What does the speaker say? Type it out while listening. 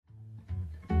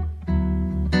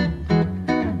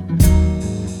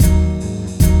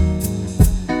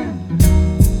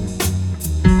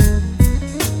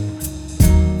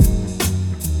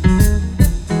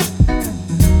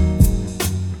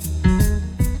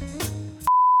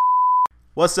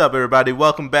What's up, everybody?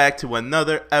 Welcome back to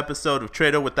another episode of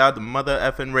Trader Without the Mother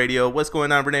Effing Radio. What's going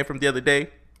on, Renee, from the other day?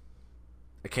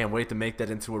 I can't wait to make that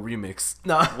into a remix.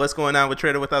 No. What's going on with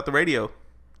Trader Without the Radio?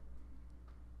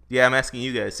 Yeah, I'm asking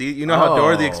you guys. See, you know how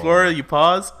Dora the Explorer, you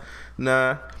pause?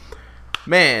 Nah.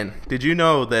 Man, did you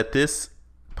know that this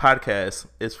podcast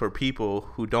is for people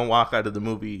who don't walk out of the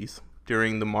movies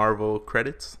during the Marvel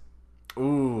credits?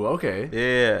 Ooh, okay.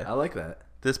 Yeah. I like that.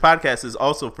 This podcast is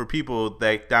also for people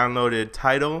that downloaded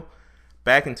Tidal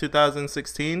back in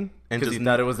 2016 and Because you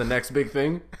thought it was the next big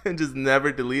thing? and just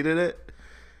never deleted it.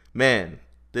 Man,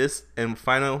 this and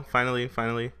finally,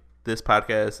 this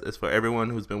podcast is for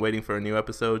everyone who's been waiting for a new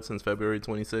episode since February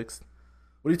 26th.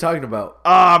 What are you talking about?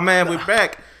 Oh man, we're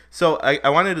back. So I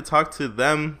wanted to talk to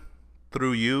them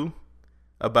through you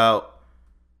about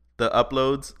the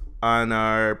uploads on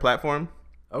our platform.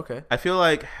 Okay. I feel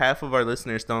like half of our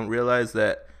listeners don't realize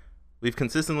that we've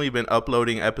consistently been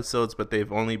uploading episodes, but they've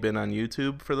only been on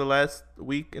YouTube for the last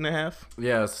week and a half.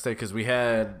 Yeah, I was to say, because we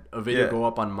had a video go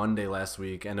up on Monday last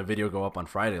week and a video go up on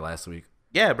Friday last week.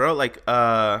 Yeah, bro. Like,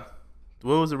 what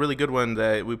was a really good one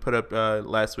that we put up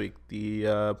last week?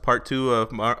 The part 2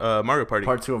 of Mario Party.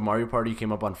 Part 2 of Mario Party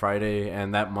came up on Friday,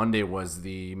 and that Monday was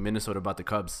the Minnesota about the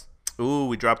Cubs. Ooh,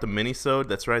 we dropped a mini-sode.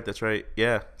 That's right.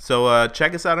 Yeah. So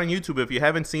check us out on YouTube. If you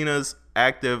haven't seen us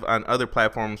active on other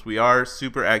platforms, we are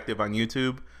super active on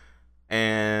YouTube.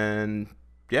 And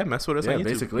yeah, mess with us on YouTube.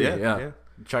 Basically, yeah.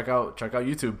 Check out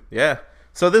YouTube. Yeah.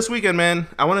 So this weekend, man,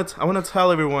 I want to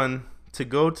tell everyone to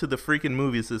go to the freaking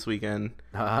movies this weekend.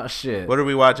 Ah, shit. What are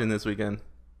we watching this weekend?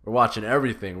 We're watching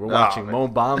everything. We're watching Mo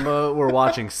Bamba. We're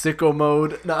watching Sicko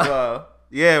Mode.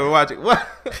 Yeah, we're watching what?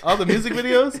 All the music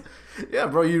videos? Yeah,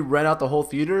 bro, you rent out the whole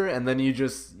theater and then you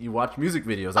watch music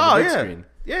videos on the big screen.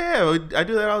 Yeah, I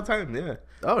do that all the time. Yeah.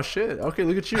 Oh shit. Okay,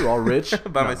 look at you, all rich.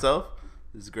 By myself.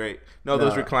 This is great. No,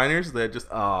 those recliners that just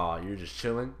you're just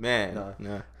chilling. Man.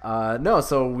 No,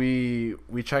 so we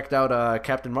checked out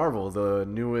Captain Marvel, the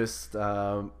newest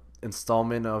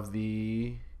installment of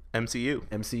the MCU.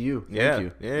 Thank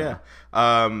you. Yeah.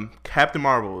 Captain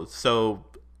Marvel. So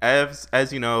as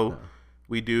you know,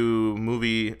 we do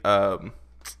movie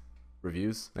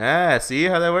reviews. See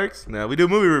how that works? No, we do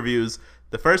movie reviews.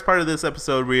 The first part of this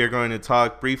episode, we are going to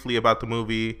talk briefly about the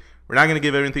movie. We're not going to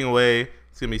give everything away.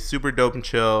 It's going to be super dope and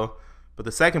chill. But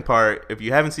the second part, if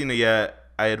you haven't seen it yet,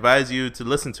 I advise you to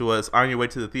listen to us on your way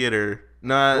to the theater.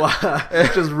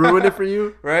 Just ruin it for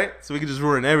you? Right? So we can just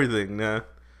ruin everything.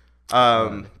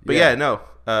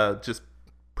 Just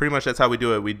pretty much that's how we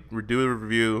do it. We do a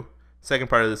review. Second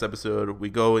part of this episode, we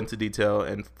go into detail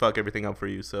and fuck everything up for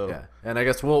you. So yeah, and I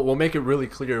guess we'll make it really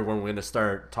clear when we're gonna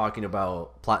start talking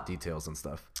about plot details and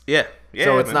stuff. Yeah.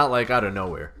 So it's not like out of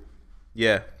nowhere.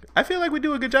 Yeah, I feel like we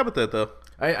do a good job with that though.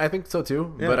 I think so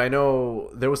too. Yeah. But I know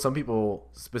there was some people,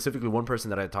 specifically one person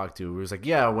that I talked to, who was like,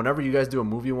 "Yeah, whenever you guys do a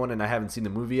movie one and I haven't seen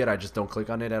the movie yet, I just don't click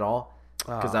on it at all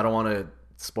because I don't want to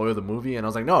spoil the movie." And I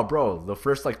was like, "No, bro, the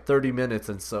first 30 minutes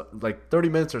or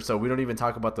so, we don't even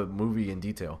talk about the movie in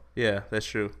detail." Yeah, that's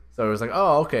true. So it was like,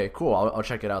 "Oh, okay, cool. I'll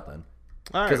check it out then."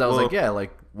 Because I was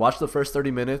watch the first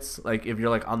 30 minutes, if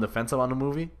you're on the fence on the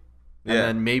movie, and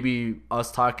then maybe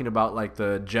us talking about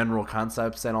the general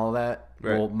concepts and all that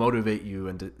will motivate you,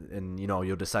 and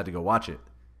you'll decide to go watch it.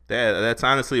 Yeah, that's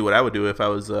honestly what I would do if I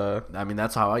was. I mean,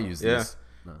 that's how I use this.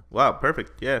 No. Wow,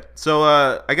 perfect. Yeah. So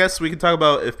I guess we can talk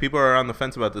about if people are on the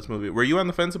fence about this movie. Were you on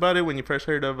the fence about it when you first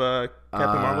heard of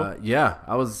Captain Marvel? Yeah,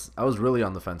 I was really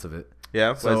on the fence of it.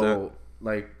 Yeah. So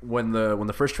when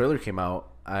the first trailer came out,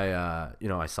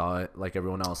 I saw it like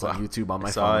everyone else on YouTube on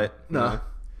my phone. Saw it. No.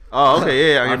 Oh,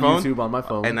 okay, yeah, on your phone. YouTube on my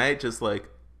phone. And I just half asleep.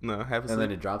 And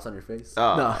then it drops on your face.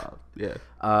 Oh, no.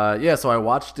 Yeah. Yeah. So I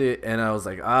watched it and I was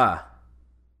like, I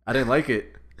didn't like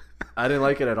it. I didn't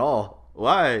like it at all.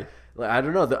 Why? I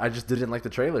don't know. I just didn't like the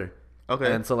trailer.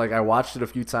 Okay. And so I watched it a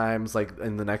few times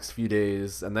in the next few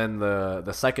days, and then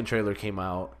the second trailer came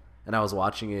out, and I was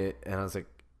watching it, and I was like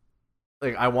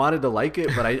I wanted to like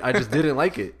it, but I just didn't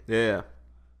like it. Yeah.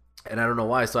 And I don't know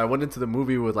why. So I went into the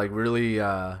movie with really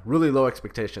low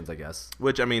expectations, I guess.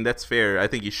 Which, I mean, that's fair. I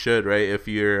think you should, right? If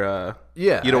you're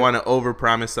you don't want to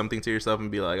overpromise something to yourself and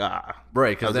be like,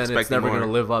 right, because then it's never going to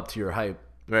live up to your hype.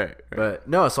 Right. But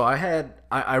no, so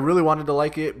I really wanted to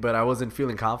like it, but I wasn't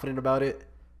feeling confident about it,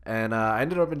 and I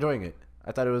ended up enjoying it.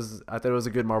 I thought it was a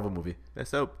good Marvel movie.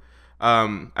 That's dope.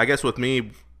 I guess with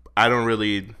me, I don't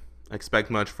really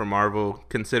expect much from Marvel,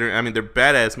 considering, I mean, they're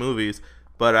badass movies,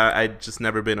 but I just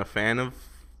never been a fan of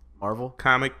Marvel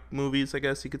comic movies, I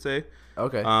guess you could say.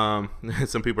 Okay.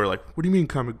 Some people are like, "What do you mean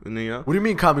comic?" What do you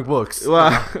mean comic books? Well,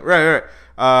 right.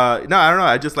 No, I don't know.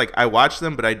 I just I watch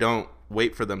them, but I don't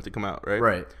wait for them to come out. Right.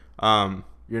 Right.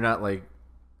 You're not like,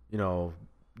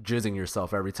 jizzing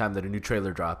yourself every time that a new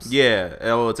trailer drops. Yeah,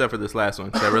 well, except for this last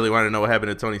one. So I really want to know what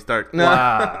happened to Tony Stark.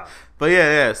 Wow. But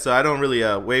yeah. So I don't really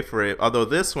wait for it. Although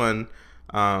this one,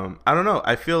 I don't know.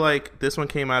 I feel like this one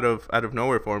came out of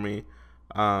nowhere for me.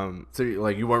 So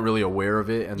like you weren't really aware of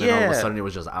it, and then all of a sudden it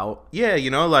was just out. Yeah,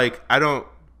 like I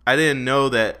didn't know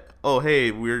that. Oh,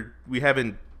 hey, we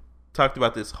haven't talked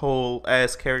about this whole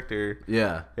ass character.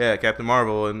 Yeah, Captain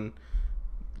Marvel, and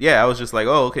I was just like,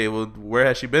 oh, okay, well, where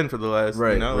has she been for the last?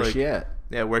 Right, where's she at?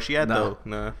 Yeah, where's she at though?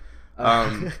 Nah.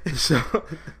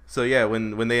 So yeah,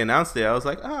 when they announced it, I was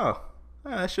like, oh.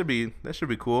 That should be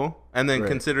cool. And then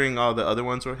considering all the other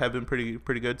ones have been pretty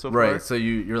good so far. Right. So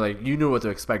you're like you knew what to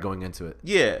expect going into it.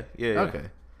 Yeah. Okay.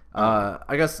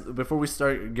 I guess before we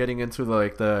start getting into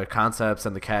the concepts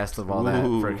and the cast of all that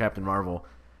for Captain Marvel,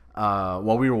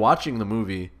 while we were watching the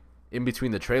movie, in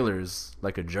between the trailers,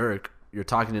 like a jerk, you're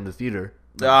talking in the theater.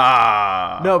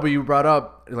 No, but you brought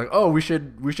up like, oh, we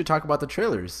should talk about the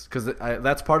trailers because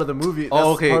that's part of the movie.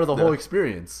 That's part of the whole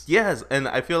experience. Yes, and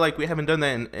I feel like we haven't done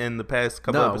that in the past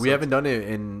couple. No, we haven't done it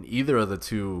in either of the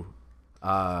two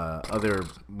other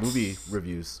movie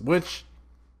reviews. Which,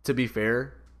 to be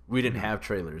fair, we didn't have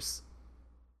trailers.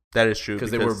 That is true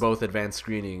because they were both advanced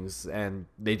screenings and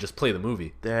they just play the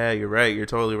movie. Yeah, you're right. You're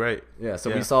totally right. Yeah, so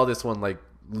we saw this one like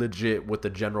legit with the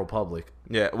general public.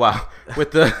 Yeah, wow.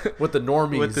 With the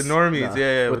normies. With the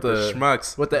normies, with the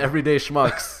schmucks. With the everyday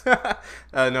schmucks.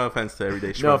 No offense to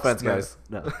everyday schmucks. No offense, guys.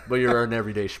 No. But you're an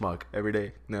everyday schmuck.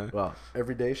 Everyday. No. Wow.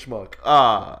 Everyday schmuck.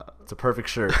 It's a perfect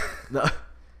shirt. No.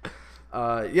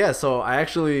 So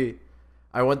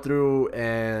I went through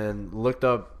and looked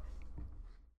up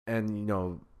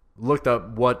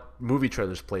what movie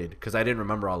trailers played because I didn't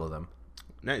remember all of them.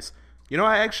 Nice.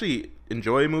 I actually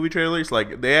enjoy movie trailers.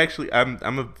 Like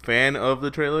I'm a fan of the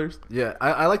trailers. Yeah,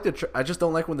 I like I just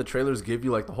don't like when the trailers give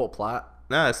you like the whole plot.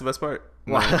 Nah, that's the best part.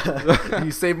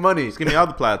 You save money. Just give me all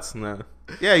the plots. Nah.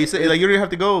 Yeah, you say like you don't even have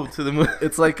to go to the movie.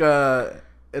 It's like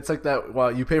that. Well,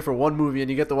 you pay for one movie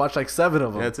and you get to watch like 7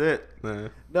 of them. That's it. Nah.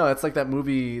 No, it's like that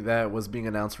movie that was being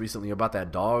announced recently about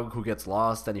that dog who gets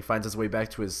lost and he finds his way back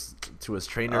to his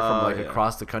trainer from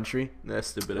across the country. That's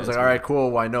stupid. I was like, all right,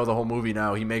 cool. Well, I know the whole movie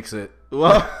now. He makes it.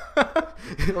 Well,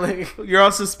 you're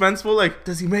all suspenseful. Like,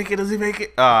 does he make it? Does he make it?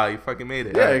 He fucking made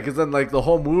it. Yeah, because then like the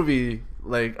whole movie,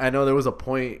 like I know there was a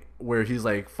point where he's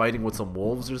like fighting with some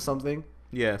wolves or something.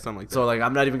 Yeah, something like that. So like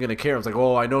I'm not even gonna care. I was like,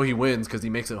 oh, I know he wins because he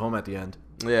makes it home at the end.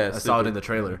 Yeah, I saw it in the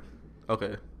trailer.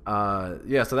 Okay. So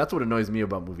that's what annoys me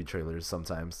about movie trailers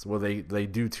sometimes. Well, they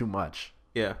do too much.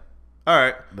 Yeah. All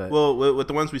right. But, well, with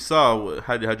the ones we saw,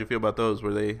 how'd you feel about those?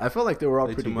 Were they? I felt like they were all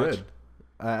pretty good.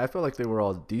 I felt like they were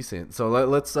all decent. So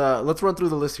let's run through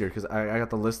the list here because I got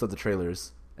the list of the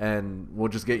trailers and we'll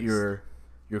just get your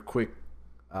quick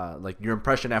your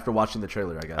impression after watching the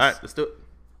trailer. I guess. All right, let's do it.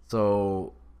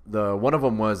 So one of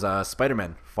them was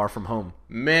Spider-Man: Far From Home.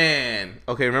 Man,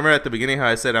 okay. Remember at the beginning how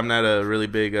I said I'm not a really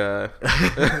big.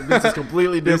 This is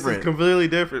completely different. This is completely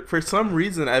different. For some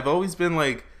reason, I've always been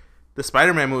like, the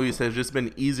Spider-Man movies have just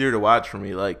been easier to watch for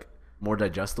me. Like more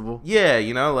digestible. Yeah,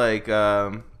 like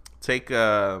take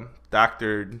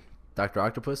Doctor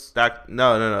Octopus.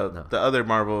 No. The other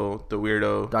Marvel, the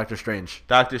weirdo. Doctor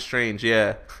Strange.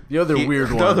 Yeah. The other weird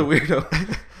one. The other weirdo.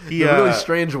 The really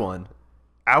strange one.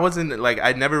 I wasn't like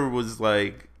I never was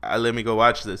like let me go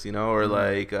watch this, or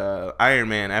like Iron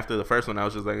Man. After the first one, I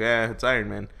was just like, it's Iron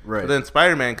Man. Right. But then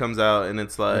Spider-Man comes out, and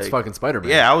it's like it's fucking Spider-Man.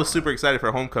 Yeah, I was super excited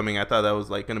for Homecoming. I thought that was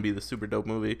like gonna be the super dope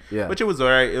movie. Yeah. Which it was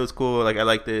alright. It was cool. Like I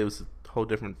liked it. It was a whole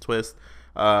different twist.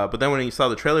 But then when you saw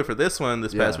the trailer for this one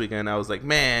this past weekend, I was like,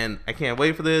 man, I can't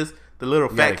wait for this. The little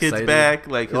fat kid's back,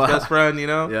 like his best friend,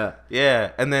 Yeah.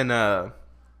 Yeah. And then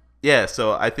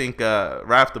so I think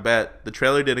right off the bat, the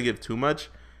trailer didn't give too much.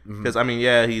 Because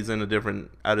he's in a different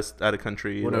out of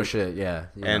country. Well, no shit, yeah.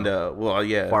 And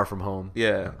far from home.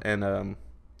 Yeah, and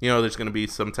there's gonna be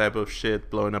some type of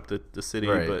shit blowing up the city,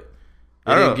 right. But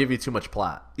it didn't give you too much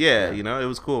plot. Yeah, it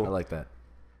was cool. I like that.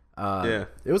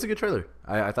 It was a good trailer.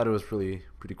 I thought it was pretty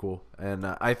cool, and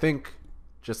I think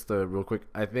just real quick,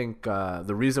 I think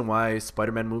the reason why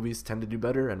Spider-Man movies tend to do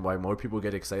better and why more people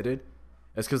get excited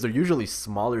is because they're usually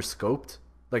smaller scoped,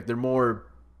 like they're more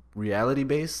reality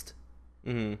based.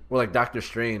 Mm-hmm. Or like Doctor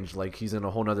Strange, like he's in a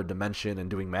whole nother dimension and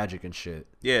doing magic and shit.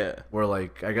 Yeah. Where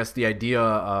like I guess the idea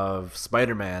of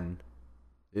Spider-Man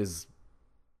is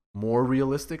more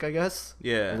realistic, I guess.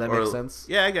 Yeah. Does that make sense?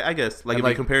 Yeah, I guess. Like if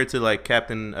you compare it to like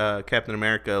Captain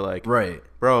America, like right,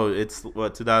 bro, it's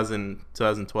what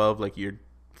 2012, like you're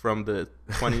from the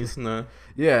 20s. No.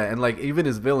 Yeah, and like even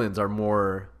his villains are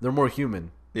more human.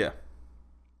 Yeah.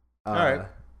 All right.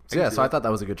 So I thought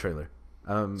that was a good trailer.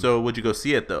 So would you go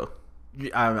see it though?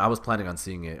 I was planning on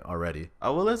seeing it already.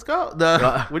 Oh well, let's go.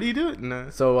 What are you doing? No.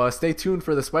 So stay tuned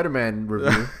for the Spider-Man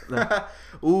review.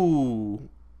 Ooh,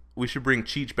 we should bring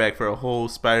Cheech back for a whole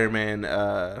Spider-Man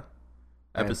episode.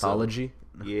 Anthology.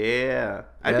 Yeah,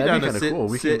 I'd be down kind to of cool.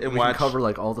 We can watch. cover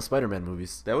like all the Spider-Man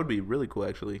movies. That would be really cool,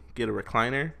 actually. Get a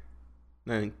recliner.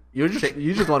 Then you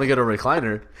just want to get a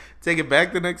recliner. Take it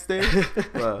back the next day.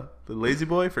 The lazy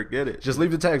boy, forget it. Just leave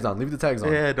the tags on.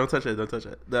 Yeah, don't touch it. Don't touch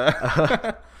it.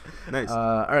 Nice.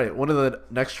 All right. One of the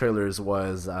next trailers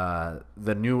was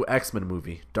the new X-Men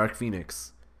movie, Dark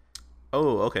Phoenix.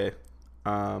 Oh, okay.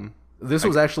 This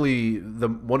was actually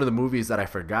one of the movies that I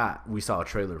forgot we saw a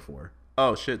trailer for.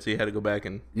 Oh shit! So you had to go back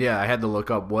and I had to look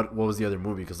up what was the other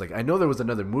movie because like I know there was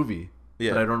another movie,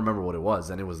 but I don't remember what it was,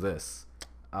 and it was this.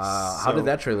 How did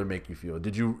that trailer make you feel?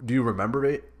 Do you remember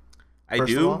it? I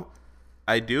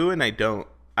do, and I don't.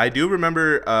 I do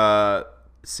remember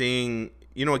seeing.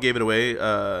 You know what gave it away?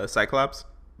 Cyclops.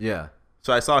 Yeah.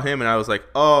 So I saw him, and I was like,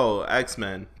 "Oh,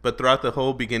 X-Men." But throughout the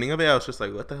whole beginning of it, I was just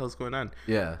like, "What the hell's going on?"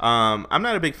 Yeah. I'm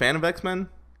not a big fan of X-Men.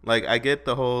 Like, I get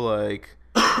the whole like,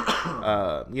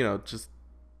 just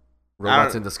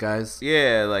robots in disguise.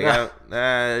 Yeah, like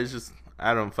it's just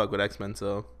I don't fuck with X-Men,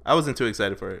 so I wasn't too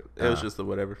excited for it. It was just the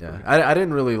whatever. Yeah, I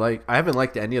didn't really like. I haven't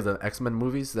liked any of the X-Men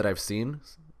movies that I've seen.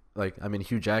 Like, I mean,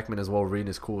 Hugh Jackman as Wolverine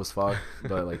is cool as fuck,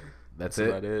 but like that's it.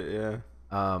 About it, yeah.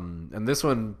 And this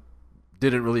one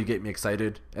didn't really get me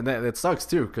excited, and that sucks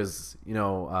too, because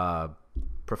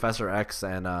Professor X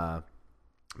and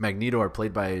Magneto are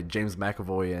played by James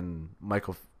McAvoy and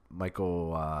Michael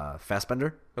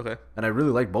Fassbender. Okay. And I really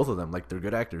like both of them. Like, they're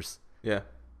good actors. Yeah.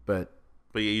 But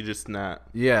yeah, you just not.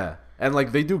 Yeah, and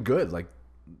like they do good. Like,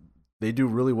 they do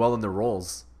really well in their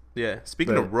roles. Yeah.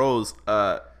 Speaking of roles,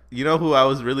 you know who I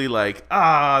was really like?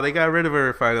 They got rid of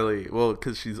her finally. Well,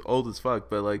 because she's old as fuck.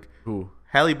 But like, who?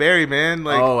 Halle Berry, man.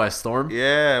 Like, as Storm.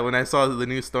 Yeah. When I saw the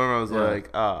new Storm, I was like,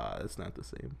 it's not the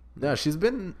same. Yeah,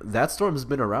 that Storm's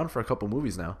been around for a couple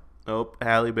movies now. Nope,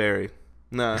 Halle Berry.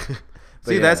 Nah.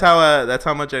 See, that's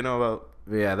how much I know about.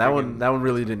 Yeah, that one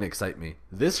really didn't excite me.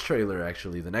 This trailer,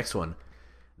 actually, the next one,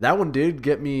 that one did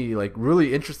get me like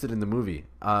really interested in the movie.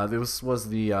 This was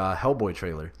the Hellboy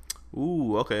trailer.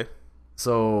 Ooh, okay.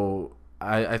 So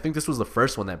I think this was the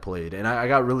first one that played, and I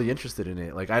got really interested in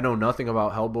it. Like, I know nothing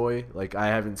about Hellboy. Like, I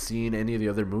haven't seen any of the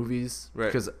other movies. Right.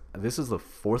 Because this is the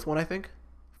fourth one, I think.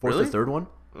 Fourth really? or third one.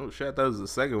 Oh shit, I thought it was the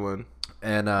second one.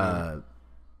 And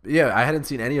yeah, I hadn't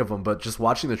seen any of them, but just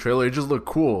watching the trailer, it just looked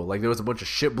cool. Like, there was a bunch of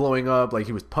shit blowing up. Like,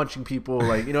 he was punching people.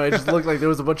 Like, it just looked like there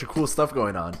was a bunch of cool stuff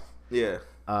going on. Yeah.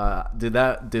 Did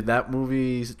that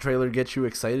movie trailer get you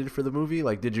excited for the movie?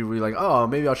 Like, did you really like, oh,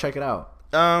 maybe I'll check it out?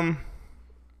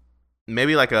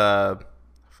 Maybe like a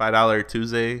 $5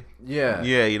 Tuesday. Yeah.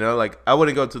 Yeah, like I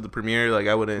wouldn't go to the premiere. Like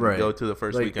I wouldn't go to the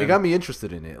first weekend. It got me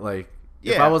interested in it. Like,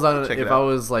 if I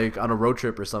was like on a road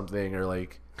trip or something, or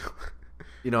like,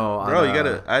 bro, you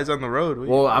got eyes on the road.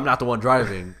 Well, I'm not the one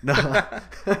driving. No.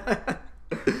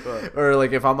 Or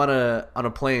like if I'm on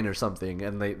a plane or something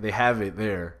and they have it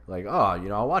there, like,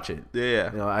 I'll watch it.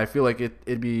 Yeah. I feel like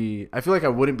I feel like I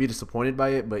wouldn't be disappointed by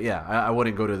it, but yeah, I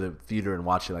wouldn't go to the theater and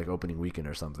watch it like opening weekend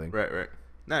or something. Right.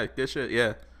 No, good shit.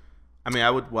 Yeah. I mean, I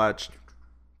would watch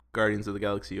Guardians of the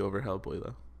Galaxy over Hellboy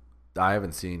though. I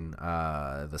haven't seen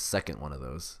the second one of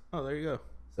those. Oh, there you go.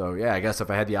 So yeah, I guess if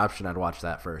I had the option, I'd watch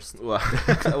that first. Well,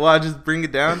 I'll just bring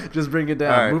it down. Just bring it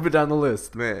down. Right. Move it down the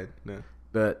list, man. No.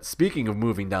 But speaking of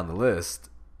moving down the list,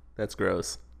 that's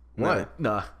gross. What?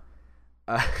 Nah.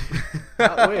 Wait,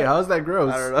 how's that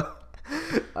gross? I don't know.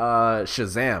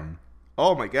 Shazam.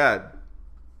 Oh my god.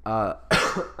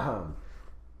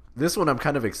 This one I'm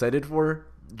kind of excited for,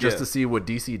 just to see what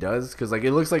DC does, because like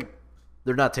it looks like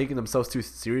they're not taking themselves too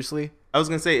seriously. I was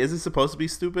gonna say, is it supposed to be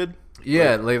stupid?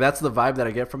 Yeah, like that's the vibe that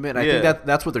I get from it. And I think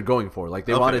that's what they're going for. Like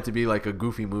they want it to be like a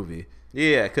goofy movie.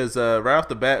 Yeah, because right off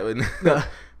the bat,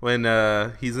 when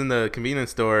he's in the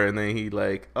convenience store and then he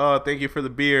like, oh, thank you for the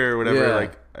beer or whatever,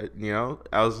 like, I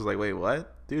was just like, wait,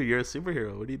 what? Dude, you're a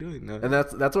superhero. What are you doing? No, and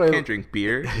that's why I can't drink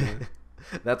beer.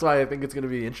 That's why I think it's gonna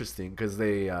be interesting, because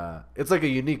it's like a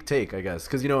unique take, I guess.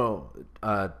 Because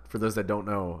for those that don't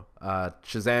know,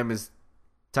 Shazam is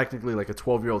technically like a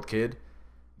 12-year-old kid,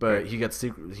 but he gets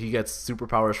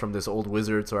superpowers from this old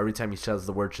wizard. So every time he says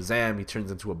the word Shazam, he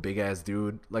turns into a big ass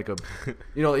dude, like he's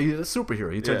a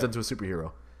superhero. He turns into a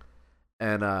superhero,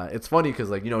 and it's funny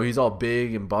because he's all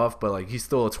big and buff, but like he's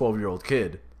still a 12-year-old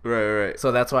kid. Right.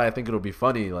 So that's why I think it'll be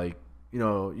funny. Like,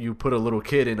 you put a little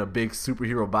kid in a big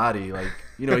superhero body, like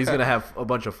he's gonna have a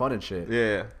bunch of fun and shit.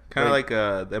 Yeah, kind of like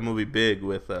that movie Big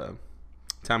with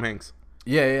Tom Hanks.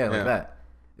 Yeah, like that.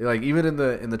 Like even in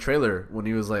the trailer when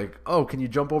he was like, "Oh, can you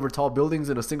jump over tall buildings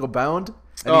in a single bound?"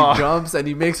 And he jumps and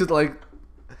he makes it like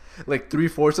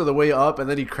 3/4 of the way up, and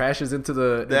then he crashes into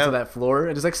that floor,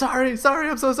 and he's like, "Sorry,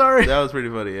 I'm so sorry." That was pretty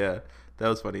funny. Yeah, that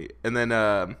was funny. And then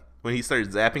when he starts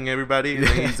zapping everybody, and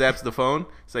then he zaps the phone,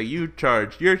 it's like, "You're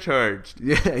charged."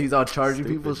 Yeah, he's all charging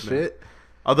people's shit.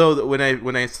 Although when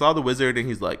I saw the wizard and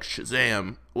he's like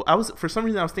Shazam, well, for some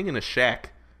reason I was thinking of Shaq.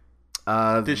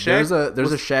 There's a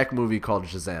Shaq movie called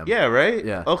Shazam. Yeah, right?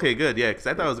 Yeah. Okay, good. Yeah, because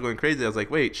I thought I was going crazy. I was like,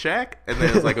 wait, Shaq? And then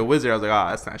it was like a wizard. I was like, oh,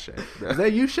 that's not Shaq. No. Is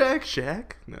that you, Shaq?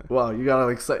 Shaq? No. Wow, you gotta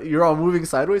like, you're all moving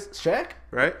sideways. Shaq?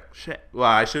 Right? Shaq. Well,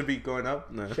 I should be going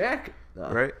up. No. Shaq? No.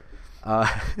 Right?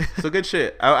 So good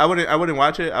shit. I wouldn't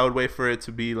watch it. I would wait for it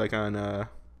to be like on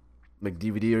like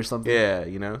DVD or something. Yeah,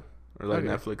 or like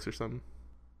Netflix or something.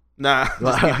 Nah,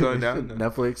 just keep going down. No.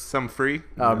 Netflix. Some free.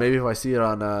 Maybe if I see it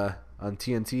on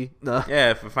TNT. No.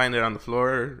 Yeah, if I find it on the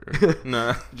floor.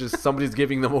 No. Just somebody's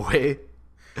giving them away.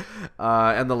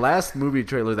 And the last movie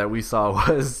trailer that we saw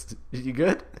was, you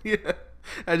good? Yeah.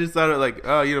 I just thought like,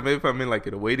 maybe if I'm in like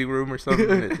in a waiting room or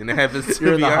something and it happens to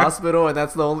you're in be the on, hospital and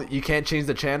that's the only, you can't change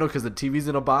the channel because the TV's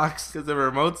in a box. Because the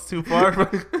remote's too far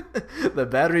from the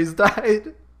batteries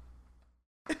died.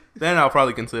 Then I'll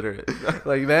probably consider it.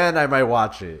 Like then I might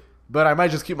watch it. But I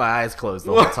might just keep my eyes closed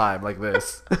the whole time like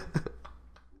this.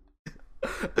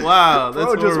 Wow, that's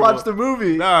Bro, just horrible. watch the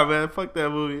movie. Nah, man, fuck that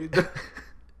movie.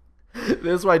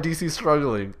 That's why DC's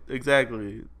struggling.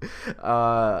 Exactly.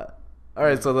 All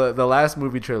right, so the last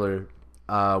movie trailer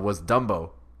was Dumbo.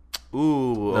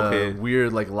 Ooh, okay.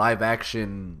 Weird like live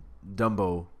action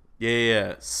Dumbo.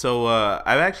 Yeah. So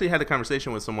I've actually had a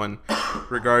conversation with someone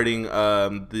regarding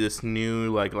this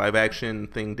new like live action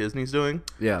thing Disney's doing.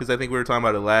 Yeah. Because I think we were talking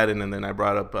about Aladdin, and then I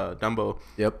brought up Dumbo.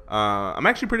 Yep. I'm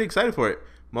actually pretty excited for it.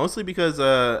 Mostly because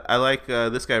I like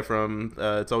this guy from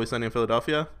It's Always Sunny in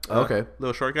Philadelphia. Okay.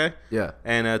 Little short guy. Yeah.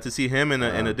 And to see him in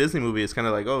a Disney movie is kind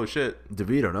of like, oh, shit.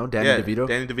 DeVito, no? Danny DeVito?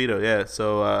 Danny DeVito, yeah.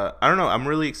 So, I don't know. I'm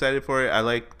really excited for it. I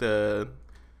like the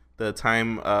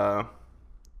time...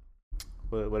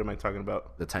 What am I talking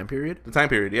about? The time period? The time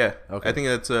period, yeah. Okay. I think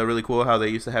that's really cool how they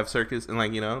used to have circus and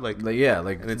like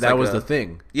that was the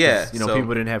thing. Yeah. So, people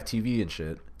didn't have TV and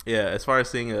shit. Yeah, as far as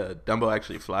seeing Dumbo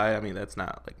actually fly, I mean, that's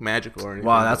not like magical or anything.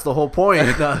 Wow, that's the whole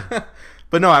point.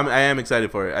 But no, I am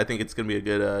excited for it. I think it's gonna be a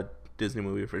good Disney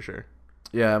movie for sure.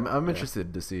 Yeah, I'm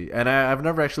interested to see, and I've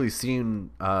never actually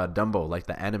seen Dumbo, like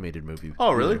the animated movie.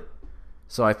 Oh, really? Either.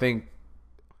 So I think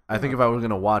if I were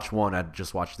gonna watch one, I'd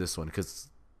just watch this one because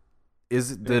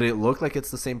did it look like it's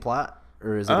the same plot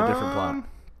or is it a different plot?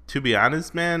 To be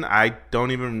honest, man, I don't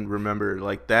even remember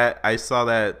like that. I saw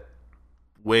that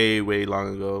way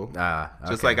long ago. Okay.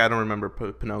 Just like I don't remember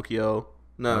Pinocchio.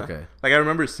 No. Okay. Like I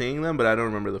remember seeing them, but I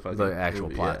don't remember the actual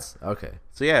movie. plots. Yeah. Okay.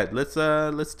 So yeah,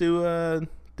 let's do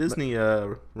Disney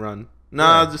run.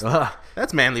 No, just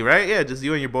that's manly, right? Yeah, just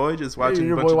you and your boy just watching.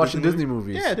 Your boy watching Disney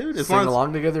movies. Yeah, dude. Sing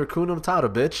along together, Kuna Matata,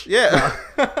 bitch. Yeah.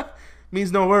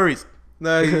 Means no worries.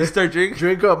 No, you start drinking.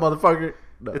 Drink up, motherfucker.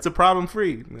 No. It's a problem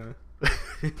free. No.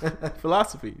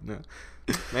 Philosophy. No.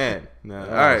 Man, no. All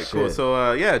right, cool.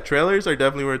 So, trailers are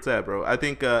definitely where it's at, bro. I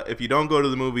think if you don't go to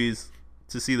the movies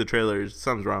to see the trailers,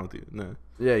 something's wrong with you. No.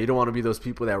 Yeah, you don't want to be those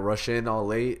people that rush in all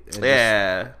late.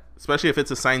 And especially if it's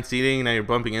assigned seating. Now you're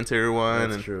bumping into everyone.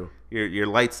 That's true. Your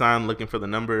lights on, looking for the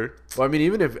number. Well, I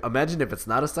mean, imagine if it's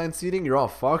not assigned seating, you're all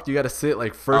fucked. You got to sit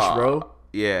like first row.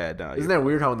 Yeah, no. Isn't that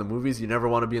weird how in the movies you never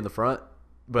want to be in the front?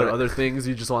 But other things,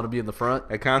 you just want to be in the front.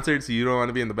 At concerts, you don't want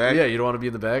to be in the back? Yeah, you don't want to be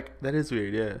in the back. That is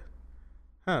weird, yeah.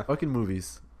 Huh. Fucking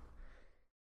movies.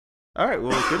 All right,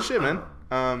 well, good shit, man.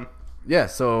 Yeah,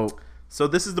 so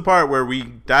this is the part where we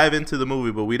dive into the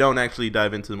movie, but we don't actually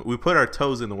dive into the movie. We put our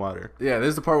toes in the water. Yeah, this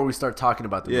is the part where we start talking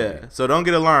about the movie. Yeah, so don't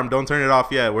get alarmed. Don't turn it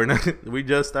off yet. We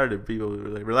just started, people.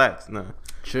 Like, relax. No.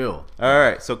 Chill. All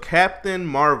right, so Captain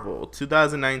Marvel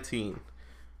 2019.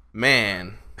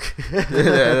 Man.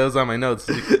 That was on my notes.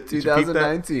 Did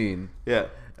 2019. Yeah.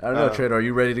 I don't know, Trader. Are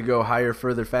you ready to go higher,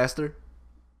 further, faster?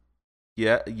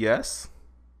 Yeah. Yes.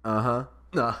 No.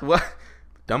 What?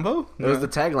 Dumbo? That was the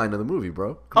tagline of the movie,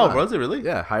 bro. Come on. Was it really?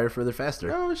 Yeah. Higher, further,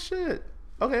 faster. Oh shit.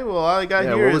 Okay. Well, all I got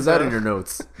here. What was that in your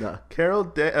notes? No. Carol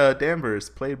Danvers,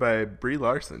 played by Brie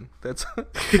Larson. That's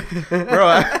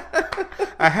bro.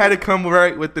 I had to come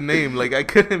right with the name. Like I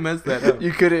couldn't mess that up.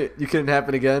 You couldn't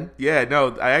happen again. Yeah.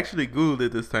 No. I actually Googled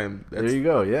it this time. There you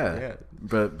go. Yeah.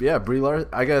 But yeah, Brie Larson.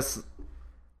 I guess.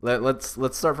 Let's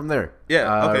start from there.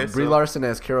 Yeah. Okay. Brie Larson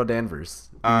as Carol Danvers.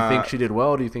 Do you think she did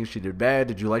well? Do you think she did bad?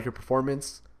 Did you like her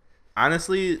performance?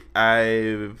 Honestly,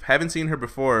 I haven't seen her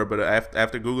before, but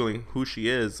after googling who she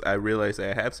is, I realized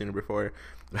I have seen her before.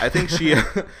 I think she,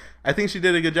 I think she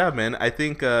did a good job, man. I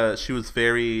think she was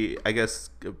very, I guess,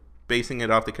 basing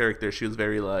it off the character. She was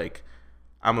very like,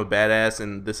 I'm a badass,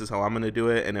 and this is how I'm gonna do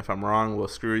it. And if I'm wrong, well,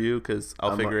 screw you, because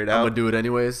I'll figure it out. I'm gonna do it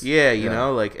anyways. Yeah, you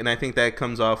know, like, and I think that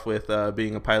comes off with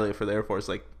being a pilot for the Air Force.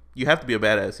 Like, you have to be a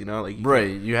badass, you know, like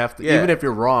you have to. Even if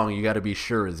you're wrong, you got to be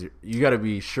sure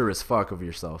as fuck of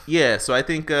yourself. Yeah, so I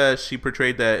think she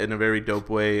portrayed that in a very dope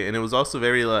way, and it was also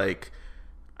very like,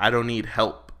 I don't need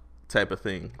help type of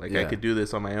thing. Like I could do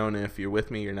this on my own, and if you're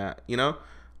with me, you're not, you know.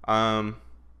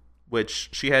 Which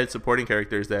she had supporting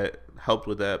characters that helped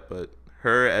with that, but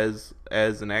her as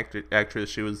an actress,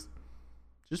 she was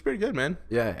just pretty good, man.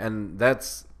 Yeah, and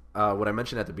that's what I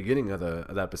mentioned at the beginning of the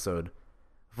episode.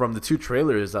 From the two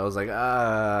trailers, I was like,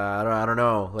 I don't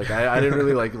know. Like I didn't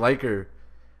really like her.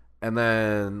 And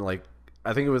then like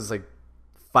I think it was like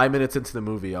 5 minutes into the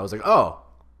movie, I was like, oh,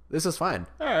 this is fine.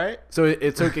 All right. So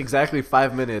it took exactly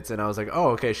 5 minutes, and I was like,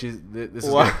 oh, okay, this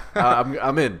is good.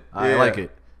 I'm in. I like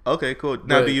it. Okay, cool.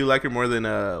 Now, do you like her more than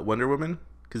Wonder Woman?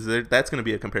 Because that's going to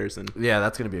be a comparison. Yeah,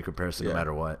 that's going to be a comparison no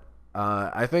matter what.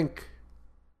 I think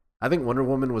Wonder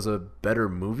Woman was a better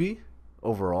movie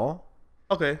overall.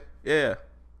 Okay. Yeah.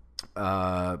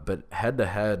 But head to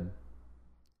head,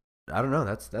 I don't know.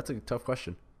 That's a tough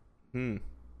question.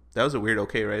 That was a weird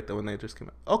okay, right? The one that just came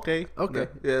out. Okay. Okay.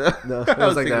 Yeah. No, I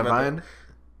was like that fine.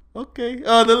 Okay.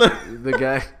 Oh, the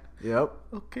guy. Yep.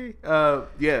 Okay.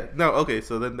 Yeah. No. Okay.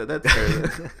 So then that's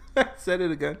fair. Said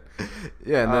it again.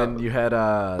 Yeah, and then you had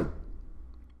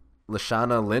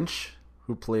Lashana Lynch,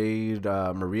 who played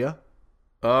Maria.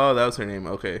 Oh, that was her name.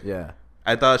 Okay. Yeah.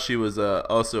 I thought she was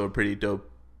also a pretty dope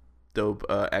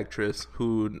actress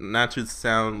who, not to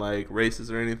sound like racist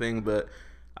or anything, but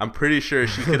I'm pretty sure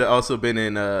she could have also been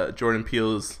in Jordan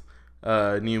Peele's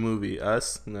new movie,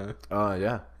 Us. No.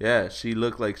 Yeah. Yeah, she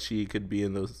looked like she could be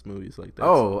in those movies like that.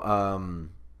 Oh,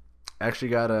 actually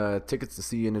got tickets to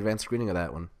see an advanced screening of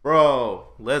that one. Bro,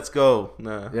 let's go.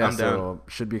 Nah, yeah, I'm down.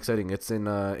 Should be exciting. It's in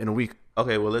a week.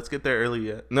 Okay, well, let's get there early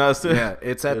yet. No, it's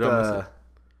at the.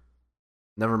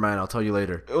 Never mind. I'll tell you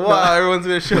later. Wow, everyone's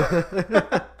gonna show.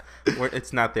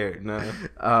 It's not there. No.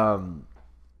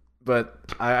 But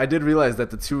I did realize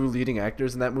that the two leading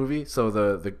actors in that movie, so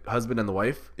the husband and the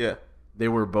wife, they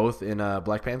were both in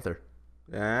Black Panther.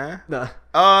 Nah.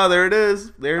 Oh, there it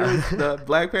is. The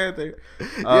Black Panther.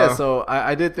 Yeah, so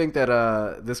I did think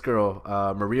that this girl,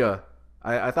 Maria,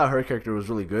 I thought her character was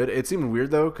really good. It seemed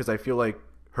weird though, because I feel like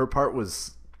her part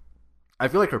was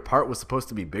supposed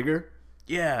to be bigger.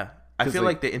 Yeah, I feel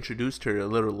like they introduced her a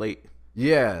little late.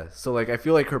 Yeah, so like I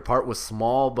feel like her part was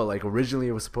small, but like originally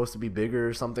it was supposed to be bigger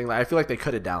or something. Like I feel like they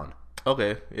cut it down.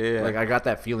 Okay, yeah. Like I got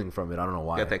that feeling from it. I don't know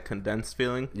why. Got that condensed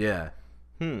feeling. Yeah.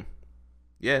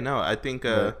 Yeah, no, I think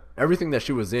everything that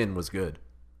she was in was good,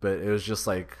 but it was just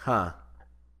like,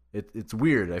 it's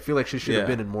weird. I feel like she should have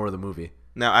been in more of the movie.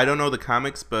 Now I don't know the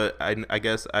comics, but I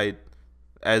guess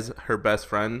as her best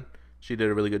friend, she did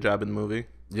a really good job in the movie.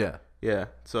 Yeah. Yeah.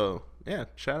 So yeah,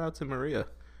 shout out to Maria.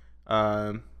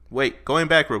 Wait, going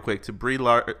back real quick to Brie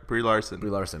Larson. Brie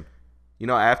Larson. You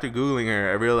know, after Googling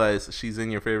her, I realized she's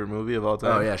in your favorite movie of all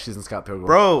time. Oh, yeah, she's in Scott Pilgrim.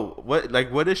 Bro,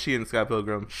 what is she in Scott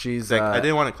Pilgrim? She's like, I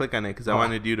didn't want to click on it because I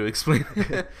wanted you to explain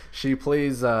it. She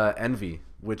plays Envy,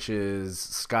 which is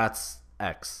Scott's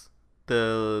ex.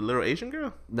 The little Asian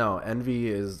girl? No, Envy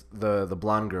is the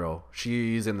blonde girl.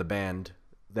 She's in the band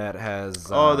that has...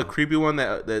 the creepy one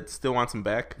that still wants him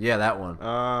back? Yeah, that one.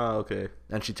 Oh, okay.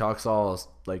 And she talks all,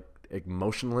 like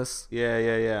motionless. Yeah.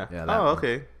 Yeah,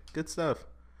 okay. Good stuff.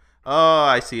 Oh,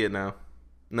 I see it now.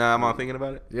 No, I'm all thinking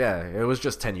about it. Yeah, it was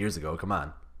just 10 years ago. Come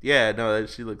on. Yeah, no,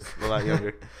 she looks a lot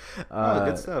younger.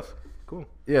 Good stuff. Cool.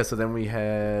 Yeah, so then we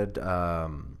had,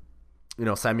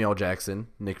 Samuel Jackson,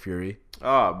 Nick Fury.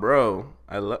 Oh, bro,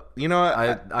 I love. You know what?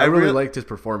 I really liked his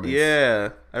performance. Yeah,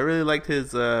 I really liked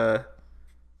his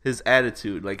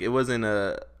attitude. Like, it wasn't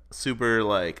a super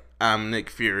like, I'm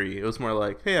Nick Fury. It was more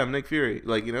like, hey, I'm Nick Fury.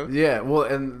 Like, you know? Yeah, well,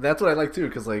 and that's what I like too,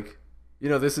 because like,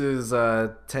 this is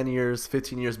 10 years,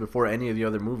 15 years before any of the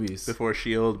other movies. Before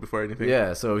S.H.I.E.L.D., before anything.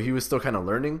 Yeah, so he was still kind of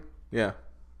learning. Yeah.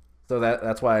 So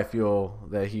that's why I feel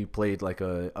that he played like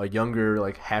a younger,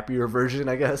 like happier version,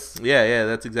 I guess. Yeah,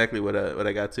 that's exactly what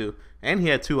I got too. And he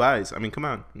had 2 eyes. I mean, come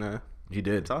on. Nah. He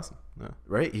did. It's awesome. No.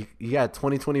 Right? He got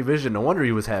 20/20 vision. No wonder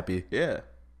he was happy. Yeah.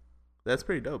 That's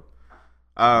pretty dope.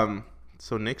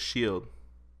 So Nick Shield.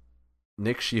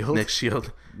 Nick Shield?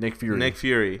 Nick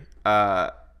Fury.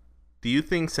 Do you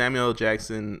think Samuel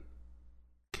Jackson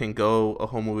can go a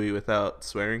whole movie without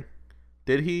swearing?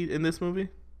 Did he in this movie?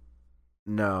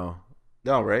 No.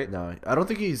 No, right? No, I don't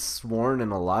think he's sworn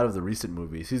in a lot of the recent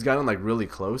movies. He's gotten like really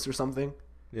close or something,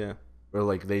 Yeah. or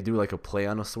like they do like a play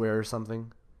on a swear or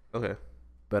something. Okay.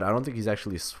 But I don't think he's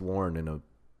actually sworn in a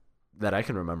that I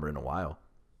can remember in a while.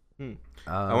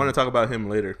 I want to talk about him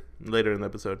later in the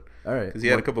episode. All right, Because he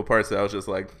had a couple parts that I was just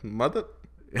like, mother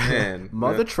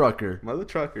trucker. Mother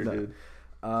trucker, dude.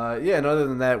 Yeah, and other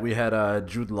than that, we had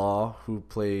Jude Law, who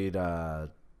played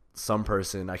some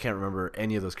person. I can't remember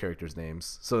any of those characters'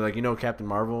 names. So, like, Captain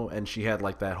Marvel, and she had,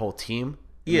 like, that whole team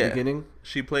in the beginning.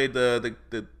 She played the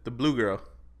blue girl.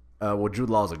 Well, Jude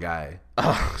Law's a guy.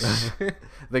 Oh, shit.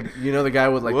 The guy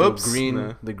with, like, Whoops.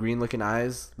 the green-looking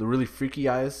eyes, the really freaky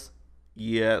eyes.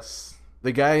 Yes.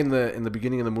 The guy in the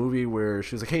beginning of the movie where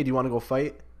she was like, "Hey, do you want to go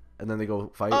fight?" And then they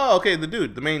go fight. Oh, okay, the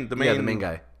dude, the main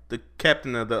guy. The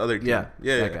captain of the other team. Yeah,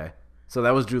 that guy. So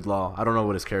that was Jude Law. I don't know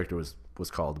what his character was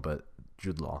called, but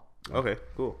Jude Law. Okay,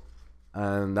 cool.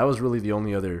 And that was really the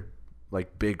only other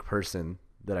like big person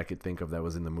that I could think of that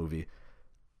was in the movie.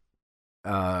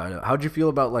 How'd you feel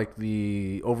about like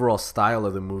the overall style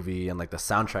of the movie and like the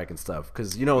soundtrack and stuff?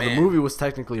 Because the movie was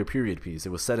technically a period piece. It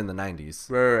was set in the 90s.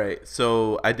 Right.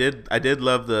 So I did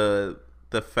love the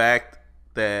fact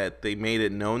that they made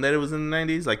it known that it was in the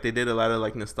 90s. Like they did a lot of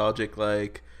like nostalgic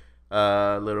like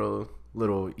little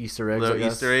Easter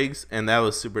eggs, and that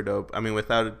was super dope. I mean,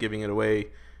 without giving it away,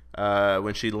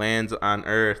 when she lands on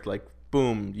Earth, like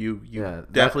boom, you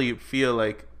definitely feel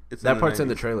like it's that part's in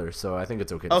the trailer, so I think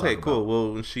it's okay. Okay, cool.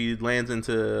 Well, when she lands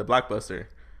into Blockbuster,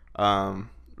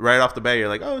 right off the bat, you're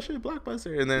like, oh shit,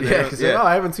 Blockbuster, and then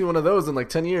I haven't seen one of those in like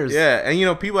 10 years. Yeah,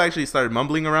 and people actually started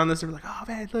mumbling around this. They were like, oh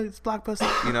man, look, it's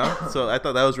Blockbuster, So I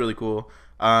thought that was really cool.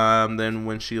 Then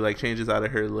when she like changes out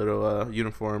of her little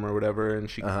uniform or whatever, and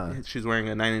she's wearing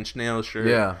a 9 Inch Nails shirt.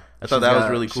 Yeah, I thought that was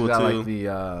really cool got, too.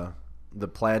 Like the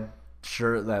plaid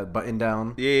shirt, that button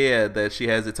down. Yeah, that she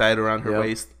has it tied around her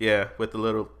waist. Yeah, with the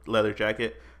little leather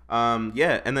jacket. And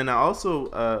then I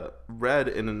also read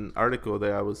in an article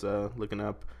that I was looking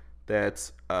up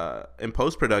that in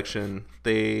post production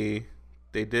they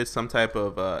did some type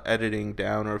of editing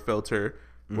down or filter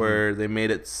where they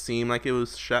made it seem like it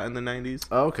was shot in the 90s.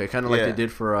 Oh, okay, kind of like they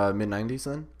did for mid 90s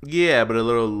then. Yeah, but a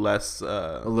little less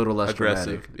aggressive.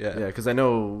 Dramatic. Yeah, because I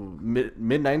know mid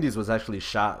 90s was actually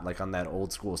shot like on that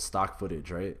old school stock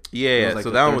footage, right? Yeah, like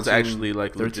so that one was actually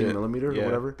like 13 legit. millimeter or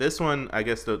whatever. This one, I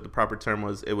guess the proper term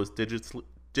was it was digitally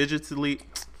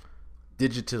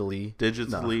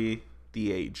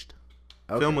de-aged.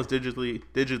 Okay. Film was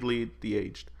digitally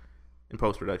de-aged in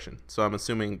post production. So I'm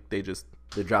assuming they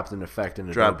dropped an effect in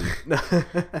Adobe.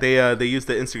 They used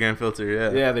the Instagram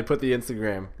filter. Yeah, they put the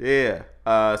Instagram. Yeah.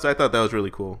 So I thought that was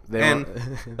really cool.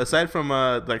 Aside from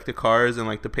like the cars and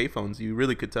like the payphones, you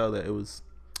really could tell that it was.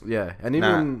 Yeah, and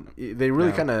even they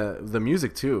really kind of the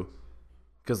music too,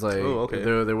 because like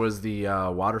there was the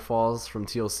waterfalls from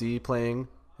TLC playing.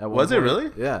 Was it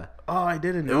really? Yeah. Oh, I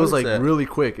didn't know. It was like really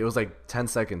quick. It was like 10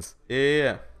 seconds.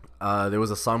 Yeah. There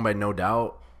was a song by No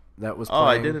Doubt that was playing. Oh,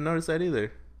 I didn't notice that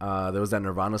either. There was that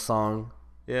Nirvana song.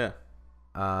 Yeah.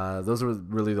 Those were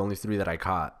really the only three that I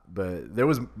caught. But there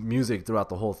was music throughout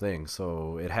the whole thing,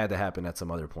 so it had to happen at some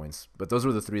other points. But those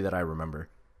were the three that I remember.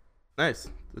 Nice.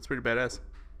 That's pretty badass.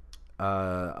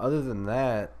 Other than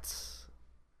that,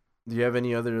 do you have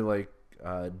any other like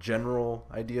general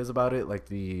ideas about it, like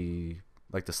the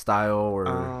style or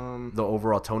the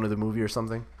overall tone of the movie or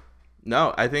something?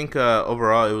 No, I think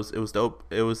overall it was dope.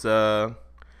 It was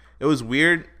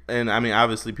weird, and I mean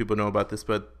obviously people know about this,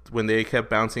 but when they kept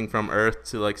bouncing from Earth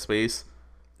to like space,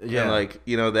 and like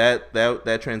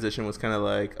that transition was kind of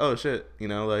like, oh shit,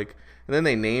 like, and then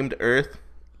they named Earth.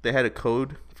 They had a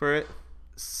code for it.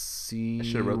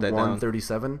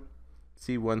 C-137.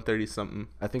 C-130 something.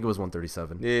 I think it was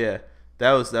 137. Yeah,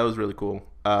 that was really cool.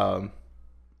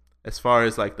 As far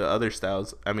as like the other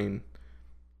styles, I mean,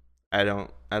 I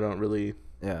don't really.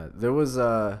 Yeah, there was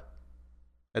I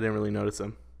didn't really notice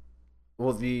them.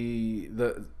 Well, the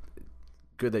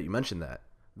good that you mentioned that.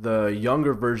 The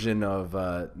younger version of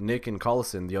Nick and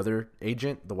Collison, the other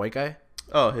agent, the white guy.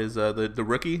 Oh, his the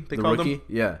rookie. They called him.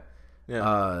 Yeah.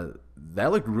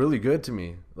 That looked really good to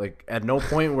me. Like at no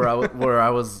point where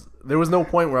I was there was no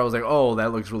point where I was like, oh,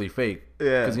 that looks really fake.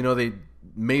 Yeah. Because they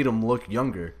made him look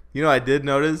younger. I did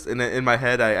notice, and in my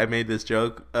head, I made this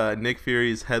joke. Nick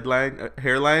Fury's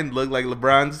hairline looked like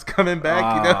LeBron's coming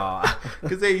back,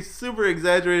 because they super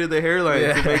exaggerated the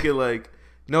hairline to make it like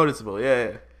noticeable.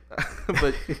 Yeah.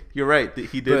 But you're right,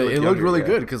 he did. But it looked really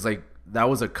good because like that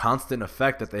was a constant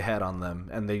effect that they had on them,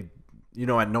 and they,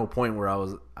 at no point where I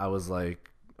was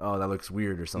like, oh, that looks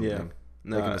weird or something. Yeah.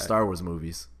 No, like in the Star Wars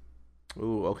movies.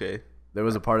 Ooh, okay. There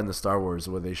was a part in the Star Wars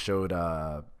where they showed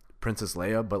Princess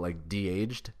Leia, but like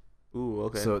de-aged. Ooh,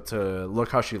 okay. So to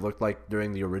look how she looked like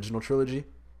during the original trilogy,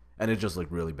 and it just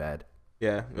looked really bad.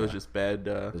 Yeah, it was just bad.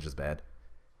 It was just bad.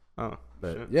 Oh,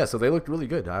 But shit. yeah, so they looked really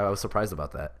good. I was surprised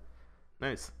about that.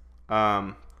 Nice.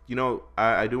 You know,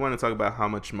 I do want to talk about how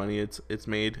much money it's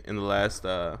made in the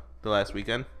last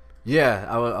weekend. Yeah,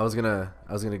 I was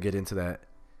gonna get into that.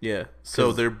 Yeah.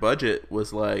 So their budget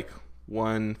was like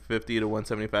 150 to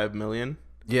 175 million.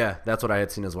 Yeah, that's what I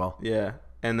had seen as well. Yeah.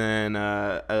 And then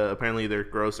apparently their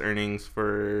gross earnings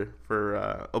for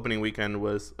opening weekend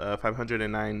was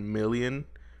 509 million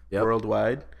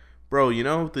worldwide. Bro, you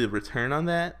know the return on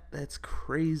that? That's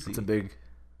crazy. It's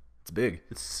big.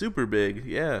 It's super big.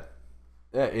 Yeah.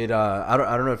 Yeah, I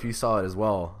don't know if you saw it as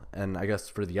well, and I guess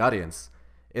for the audience,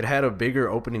 it had a bigger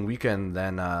opening weekend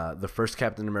than the first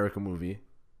Captain America movie,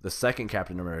 the second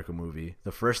Captain America movie,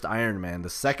 the first Iron Man, the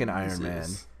second Iron Man.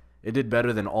 It did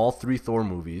better than all 3 Thor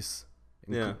movies.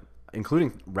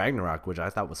 Including Ragnarok, which I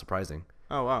thought was surprising.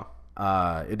 Oh, wow.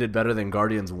 It did better than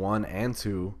Guardians 1 and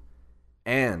 2.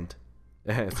 And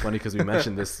it's funny because we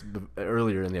mentioned this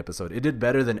earlier in the episode. It did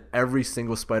better than every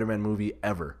single Spider-Man movie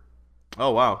ever.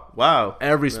 Oh, wow.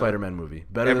 Every Spider-Man movie.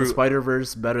 Better than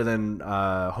Spider-Verse, better than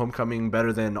Homecoming,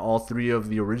 better than all 3 of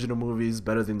the original movies,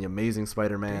 better than The Amazing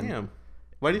Spider-Man. Damn.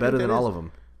 Why do you better think than all of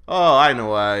them. Oh, I know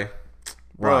why.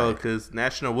 Bro, because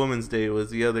National Women's Day was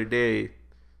the other day.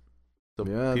 So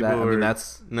yeah,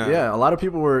 a lot of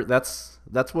people were. That's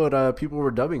what people were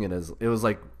dubbing it as. It was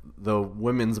like the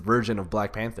women's version of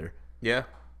Black Panther. Yeah,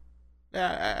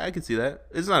 I can see that.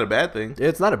 It's not a bad thing.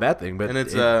 It's not a bad thing, but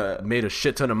it made a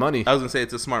shit ton of money. I was gonna say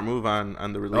it's a smart move on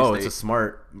the release date. Oh, it's a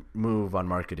smart move on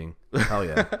marketing. Hell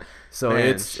yeah! So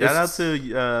Man, shout out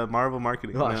to Marvel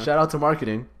marketing. Shout out to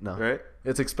marketing. No, right?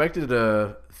 It's expected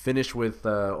to finish with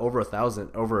over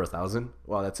 1,000.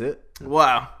 Wow, that's it.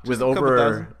 Wow, with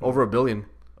over $1 billion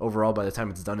overall by the time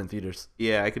it's done in theaters.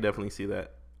 Yeah, I could definitely see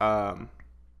that.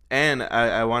 And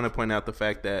I want to point out the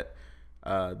fact that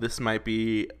this might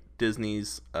be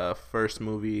Disney's first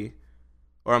movie,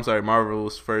 or I'm sorry,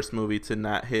 Marvel's first movie to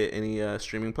not hit any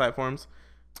streaming platforms.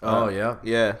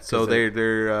 Yeah. So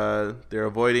they're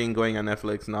avoiding going on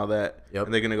Netflix and all that. Yep.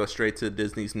 And they're gonna go straight to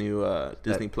Disney's new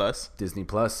Disney Plus. Disney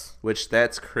Plus, which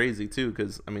that's crazy too,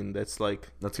 because I mean that's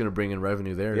gonna bring in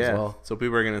revenue there as well. So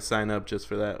people are gonna sign up just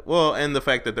for that. Well, and the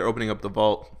fact that they're opening up the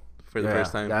vault for the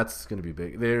first time. That's gonna be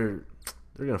big. They're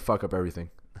gonna fuck up everything.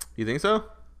 You think so?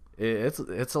 It's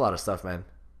a lot of stuff, man.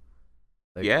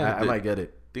 Like, yeah, I might get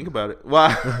it. Think about it.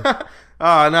 Wow.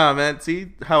 Oh no, man.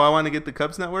 See how I want to get the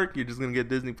Cubs Network? You're just gonna get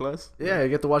Disney Plus. Yeah, you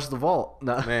get to watch the vault.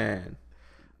 Nah. Man,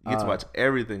 you get to watch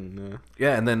everything.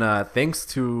 Yeah, and then thanks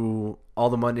to all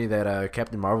the money that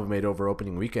Captain Marvel made over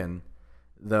opening weekend,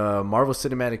 the Marvel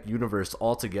Cinematic Universe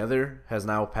altogether has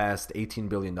now passed $18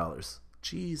 billion.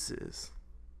 Jesus.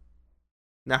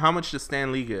 Now, how much does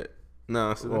Stan Lee get?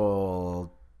 No.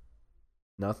 Well,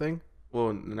 nothing.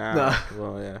 Well, nah.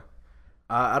 Well, yeah.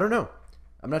 I don't know.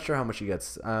 I'm not sure how much he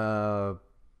gets.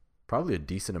 Probably a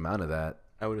decent amount of that.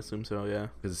 I would assume so, yeah.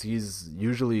 Because he's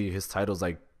usually his title's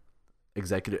like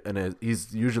executive, and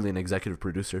he's usually an executive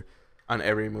producer on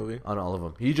every movie. On all of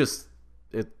them, it's just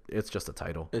a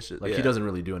title. It's just, he doesn't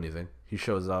really do anything. He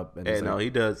shows up and he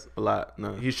does a lot.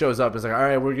 No, he shows up. It's like, all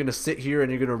right, we're gonna sit here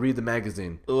and you're gonna read the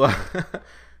magazine.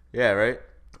 Yeah, right.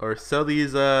 Or sell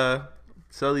these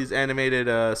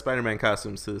animated Spider-Man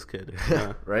costumes to this kid.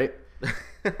 Right.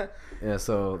 Yeah,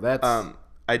 so that's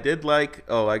I did like.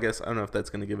 Oh, I guess I don't know if that's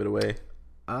gonna give it away.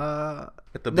 At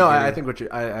the beginning. I think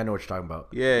I know what you're talking about.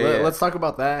 Yeah. Let's talk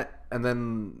about that, and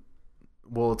then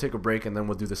we'll take a break, and then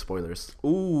we'll do the spoilers.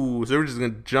 Ooh, so we're just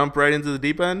gonna jump right into the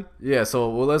deep end. Yeah.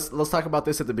 So let's talk about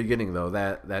this at the beginning though.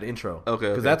 That intro. Okay.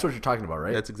 Because that's what you're talking about,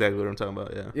 right? That's exactly what I'm talking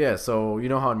about. Yeah. Yeah. So you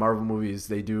know how in Marvel movies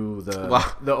they do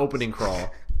the opening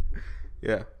crawl.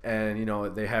 Yeah. And,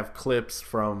 they have clips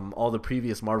from all the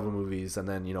previous Marvel movies, and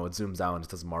then, it zooms out and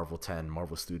it says Marvel 10,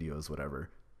 Marvel Studios,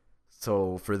 whatever.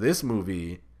 So for this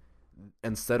movie,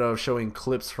 instead of showing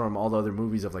clips from all the other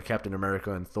movies of like Captain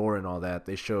America and Thor and all that,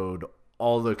 they showed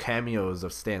all the cameos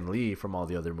of Stan Lee from all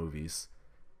the other movies.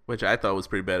 Which I thought was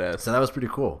pretty badass. So that was pretty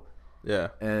cool. Yeah.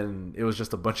 And it was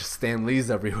just a bunch of Stan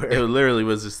Lees everywhere. It literally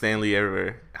was just Stan Lee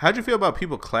everywhere. How'd you feel about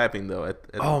people clapping, though? At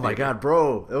oh, my God,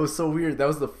 bro. It was so weird. That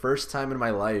was the first time in my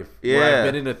life where I've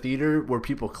been in a theater where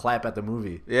people clap at the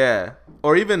movie. Yeah.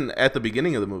 Or even at the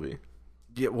beginning of the movie.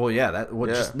 Yeah, well, yeah.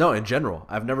 No, in general.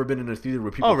 I've never been in a theater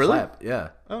where people clap. Yeah.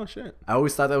 Oh, shit. I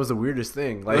always thought that was the weirdest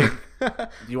thing. Like, do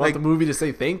you want the movie to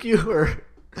say thank you? Or...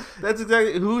 That's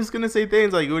exactly who's gonna say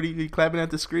things like, "What are you clapping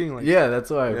at the screen?" Like, yeah, that's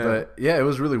why. Yeah. But yeah, it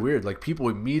was really weird. Like people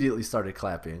immediately started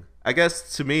clapping. I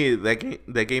guess to me that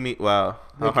gave me wow.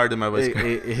 How hard did my voice? It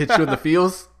hit you in the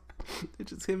feels. It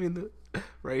just hit me in the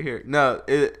right here. No,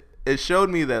 it showed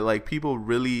me that like people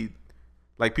really,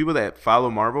 like people that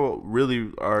follow Marvel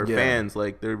really are fans.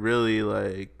 Like they're really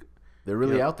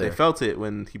out there. They felt it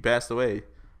when he passed away.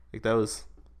 Like that was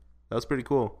pretty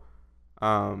cool.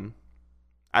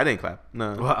 I didn't clap.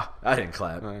 No, well, I didn't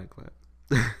clap. I didn't clap.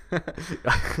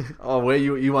 Oh wait,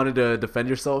 you wanted to defend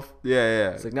yourself? Yeah.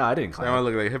 It's like no, I didn't clap. I want to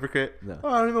look like a hypocrite. No. Oh,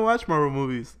 I don't even watch Marvel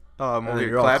movies. Oh, I'm only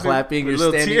you're all clapping. You're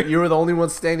standing. You were the only one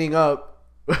standing up.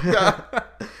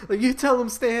 Like you tell him,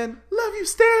 Stan. Love you,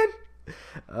 Stan.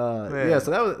 Yeah.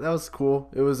 So that was cool.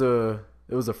 It was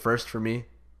a first for me.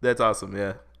 That's awesome.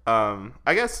 Yeah.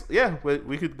 I guess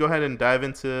we could go ahead and dive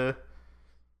into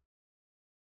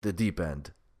the deep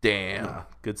end. Damn. Nah.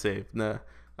 Good save. Nah.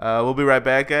 We'll be right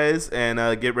back, guys,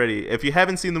 and get ready. If you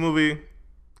haven't seen the movie,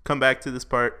 come back to this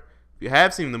part. If you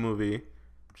have seen the movie,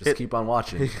 just keep on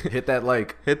watching. Hit that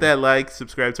like. Hit that like.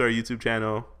 Subscribe to our YouTube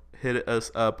channel. Hit us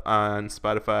up on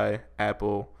Spotify,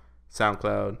 Apple,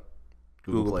 SoundCloud,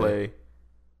 Google Play.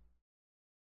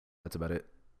 That's about it.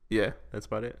 Yeah, that's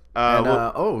about it.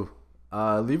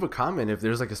 Leave a comment if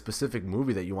there's like a specific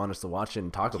movie that you want us to watch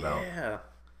and talk about. Yeah.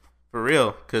 For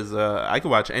real, because I could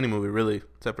watch any movie, really,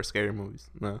 except for scary movies.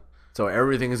 No. So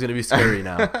everything is going to be scary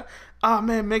now. Oh,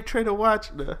 man, make Trey to watch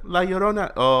La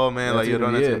Llorona. Oh, man, La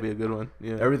Llorona is going to be a good one.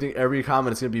 Yeah. Every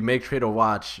comment is going to be make Trey to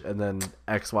watch and then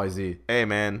XYZ. Hey,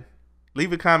 man,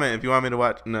 leave a comment if you want me to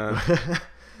watch. No.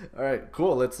 All right,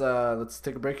 cool. Let's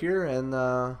take a break here, and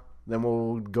then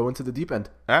we'll go into the deep end.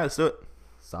 All right, let's do it.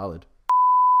 Solid.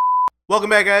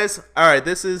 Welcome back, guys. All right,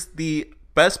 this is the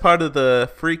best part of the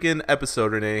freaking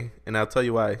episode, Renee, and I'll tell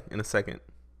you why in a second.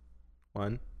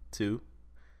 1, 2.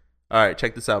 All right,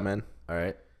 check this out, man. All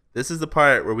right. This is the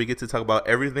part where we get to talk about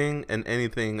everything and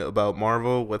anything about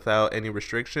Marvel without any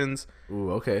restrictions.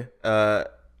 Ooh, okay. The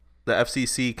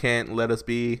FCC can't let us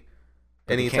be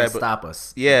any type of stop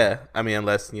us. Yeah, I mean,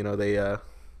 unless they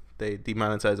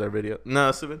demonetize our video.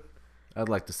 No, Steven. I'd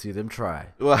like to see them try.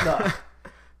 Well, no.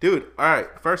 Dude. All right.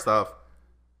 First off,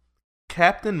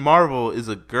 Captain Marvel is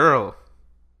a girl.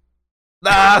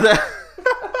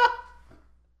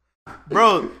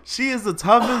 Bro, she is the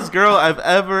toughest girl I've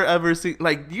ever seen.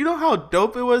 Like, do you know how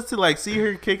dope it was to like see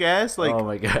her kick ass? Like, oh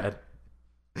my god,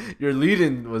 your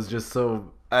lead-in was just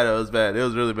so. I know it was bad. It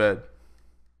was really bad.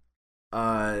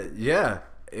 Yeah,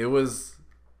 it was.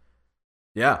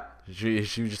 Yeah, she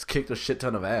just kicked a shit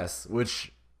ton of ass.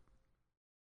 Which,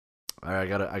 all right,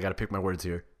 I gotta pick my words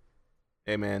here.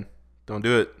 Hey man, don't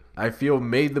do it. I feel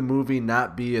made the movie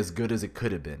not be as good as it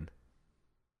could have been.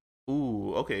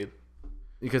 Ooh, okay.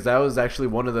 Because that was actually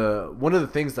one of the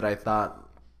things that I thought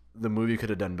the movie could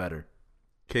have done better.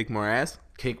 Kick more ass?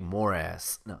 Kick more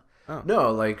ass. No. Oh.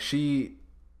 No, like she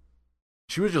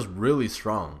was just really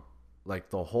strong.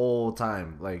 Like the whole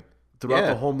time. Like throughout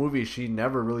the whole movie she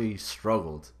never really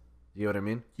struggled. You know what I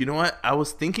mean? You know what? I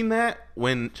was thinking that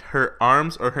when her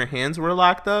arms or her hands were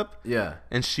locked up. Yeah.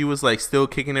 And she was like still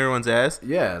kicking everyone's ass.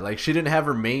 Yeah, like she didn't have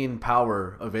her main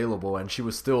power available and she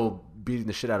was still beating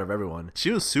the shit out of everyone.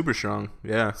 She was super strong.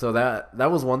 Yeah. So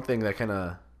that was one thing that kind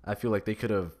of I feel like they could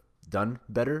have done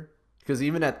better. Because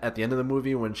even at the end of the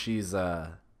movie when she's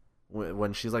like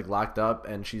locked up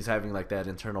and she's having like that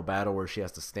internal battle where she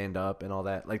has to stand up and all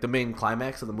that, like the main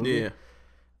climax of the movie.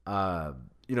 Yeah.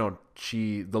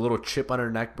 The little chip on her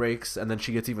neck breaks, and then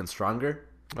she gets even stronger.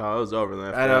 Oh, it was over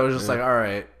then. And I was just like, all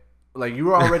right, like you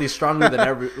were already stronger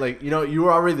than you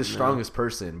were already the strongest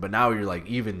person, but now you're like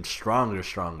even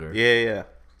stronger. Yeah.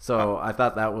 So I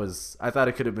thought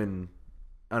it could have been,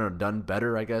 I don't know, done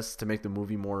better, I guess, to make the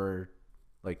movie more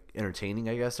like entertaining,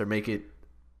 I guess, or make it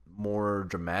more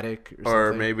dramatic,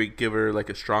 or maybe give her like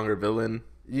a stronger villain.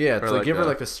 Yeah, to like give her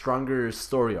like a stronger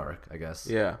story arc, I guess.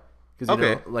 Yeah. Because you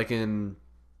know, like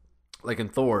in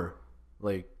Thor,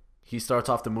 like he starts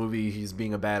off the movie, he's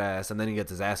being a badass, and then he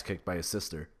gets his ass kicked by his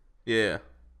sister. Yeah.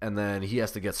 And then he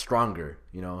has to get stronger.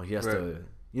 You know, he has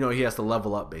to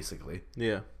level up basically.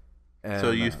 Yeah. And,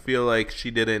 so you feel like she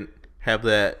didn't have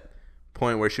that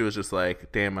point where she was just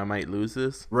like, "Damn, I might lose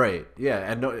this." Right.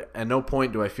 Yeah. At no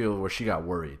point do I feel where she got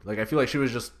worried. Like I feel like she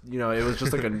was just, it was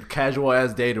just like a casual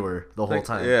ass day to her the whole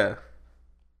time. Yeah.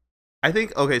 I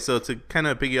think so to kind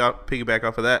of piggyback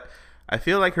off of that, I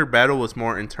feel like her battle was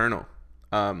more internal,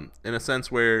 in a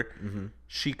sense where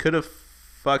she could have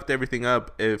fucked everything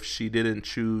up if she didn't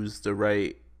choose the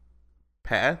right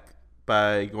path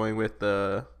by going with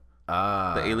the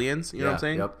aliens. You know what I'm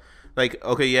saying? Yep. Like,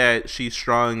 okay, yeah, she's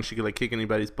strong. She could like kick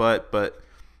anybody's butt, but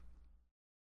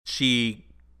she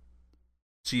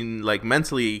like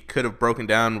mentally could have broken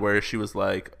down where she was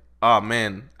like, oh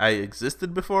man, I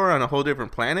existed before on a whole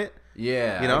different planet.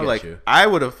 Yeah, you know, like I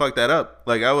would have fucked that up.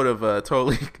 Like I would have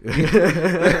totally.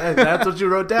 That's what you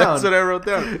wrote down. That's what I wrote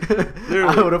down.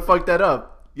 I would have fucked that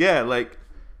up. Yeah, like,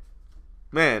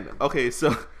 man. Okay,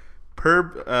 so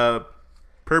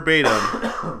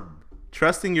verbatim,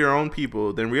 trusting your own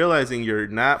people, then realizing you're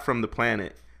not from the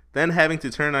planet, then having to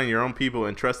turn on your own people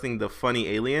and trusting the funny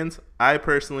aliens. I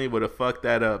personally would have fucked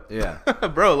that up. Yeah,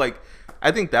 bro. Like,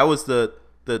 I think that was the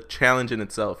challenge in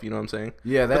itself. You know what I'm saying?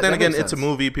 Yeah. But then again, it's a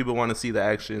movie. People want to see the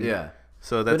action. Yeah.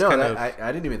 So that's kind of.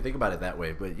 I didn't even think about it that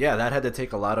way, but yeah, that had to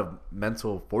take a lot of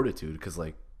mental fortitude because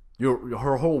like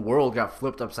her whole world got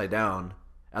flipped upside down,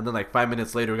 and then like 5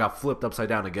 minutes later, it got flipped upside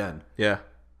down again. Yeah,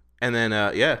 and then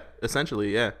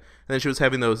essentially, yeah. And then she was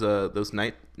having those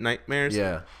nightmares.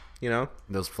 Yeah. You know,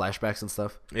 those flashbacks and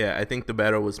stuff. Yeah, I think the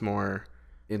battle was more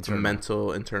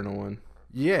internal one.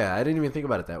 Yeah, I didn't even think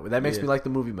about it that way. That makes me like the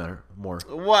movie better, more.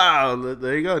 Wow,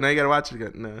 there you go. Now you gotta watch it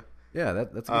again. No. Yeah, that's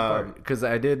a good part because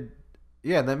I did.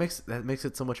 Yeah, and that makes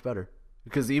it so much better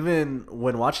because even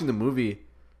when watching the movie,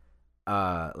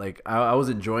 like I was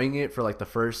enjoying it for like the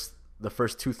first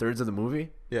 2/3 of the movie.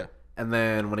 Yeah. And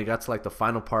then when it got to like the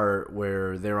final part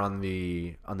where they're on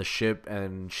the ship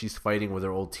and she's fighting with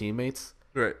her old teammates.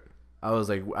 Right. I was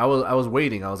like, I was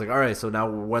waiting. I was like, all right, so now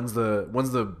when's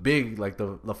the big like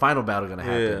the final battle gonna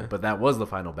happen? Yeah. But that was the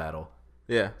final battle.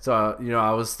 Yeah. So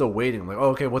I was still waiting. I'm like, oh,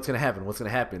 okay, what's gonna happen? What's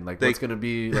gonna happen? Like, what's gonna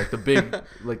be like the big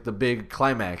like the big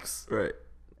climax? Right.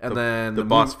 And then the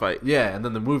boss fight. Yeah, and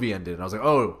then the movie ended. And I was like,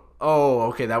 oh,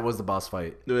 okay, that was the boss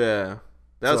fight. Yeah.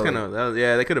 That was kind of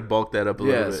they could have bulked that up a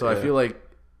little bit. So I feel like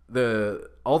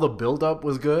all the build up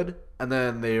was good, and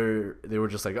then they were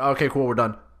just like, okay, cool, we're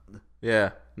done.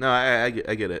 Yeah. No, I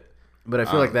get it. But I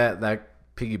feel like that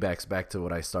piggybacks back to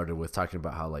what I started with, talking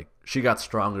about how like she got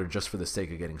stronger just for the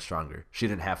sake of getting stronger. She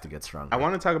didn't have to get stronger. I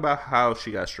want to talk about how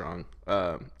she got strong,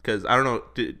 because I don't know.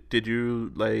 Did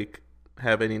you like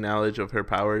have any knowledge of her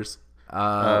powers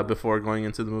before going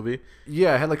into the movie?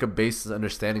 Yeah, I had like a basic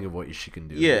understanding of what she can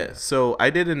do. Yeah, so I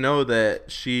didn't know that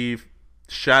she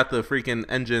shot the freaking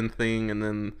engine thing and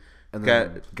then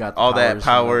got all that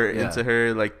power into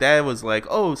her. Like that was like,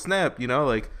 oh snap, you know,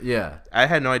 like yeah. I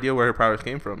had no idea where her powers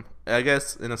came from. I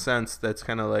guess in a sense that's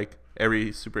kind of like every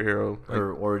superhero, like,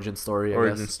 her origin story.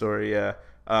 Story, yeah.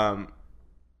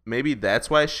 Maybe that's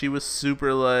why she was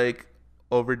super like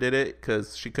overdid it,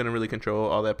 because she couldn't really control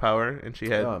all that power and she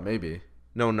had maybe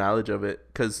no knowledge of it.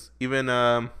 Because even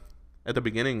at the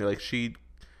beginning, like she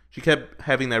kept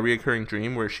having that reoccurring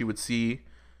dream where she would see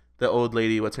the old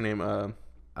lady. What's her name?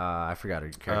 I forgot her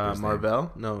character's Marvel?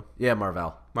 name. No. Yeah,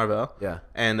 Marvel. Yeah.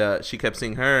 And she kept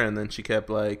seeing her, and then she kept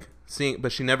like seeing,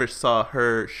 but she never saw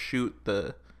her shoot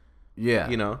the. Yeah.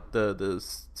 You know, the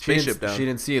spaceship down. She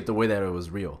didn't see it the way that it was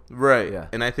real. Right. Yeah.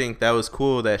 And I think that was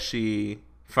cool that she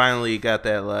finally got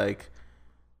that like.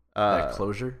 That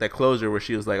closure. That closure where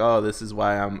she was like, "Oh, this is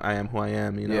why I am who I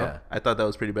am." You know. Yeah. I thought that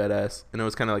was pretty badass, and it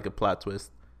was kind of like a plot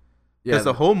twist. Because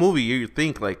the whole movie, you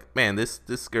think like, man, this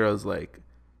girl's like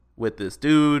with this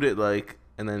dude, like,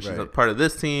 and then she's a part of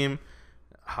this team.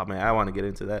 Oh man, I want to get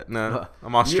into that. No,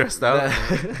 I'm all stressed out.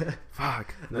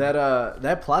 Fuck. No.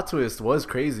 That plot twist was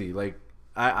crazy. Like,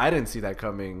 I didn't see that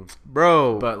coming,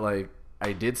 bro. But like,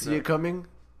 I did see it coming.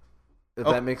 If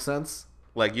that makes sense.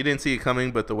 Like, you didn't see it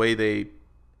coming, but the way they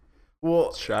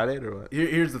shot it, or what?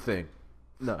 Here's the thing.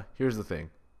 Here's the thing.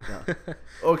 No.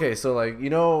 Okay, so like, you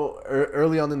know,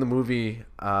 early on in the movie,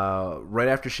 right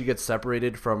after she gets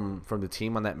separated from the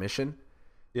team on that mission,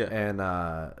 and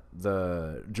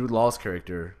the Jude Law's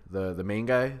character, the main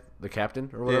guy, the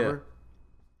captain or whatever,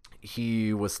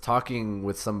 he was talking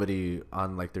with somebody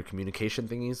on like their communication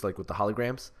thingies, like with the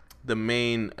holograms. The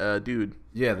main dude.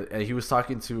 Yeah, he was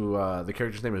talking to the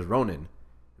character's name is Ronan,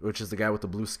 which is the guy with the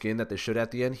blue skin that they showed at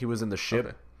the end. He was in the ship.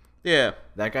 Okay. Yeah,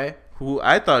 that guy. Who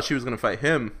I thought she was gonna fight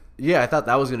him. Yeah, I thought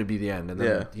that was gonna be the end, and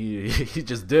then he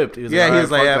just dipped. He was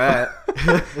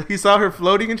he saw her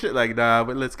floating and shit. Like, nah,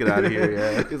 but let's get out of here.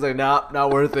 Yeah, he's like, nah,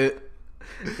 not worth it.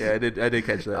 Yeah, I did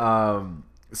catch that.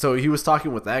 So he was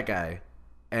talking with that guy,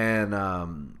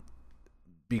 and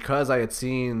because I had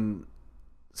seen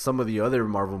some of the other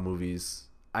Marvel movies,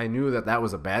 I knew that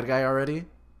was a bad guy already.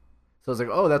 So I was like,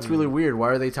 oh, that's really weird. Why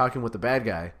are they talking with the bad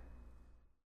guy?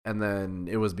 And then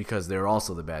it was because they're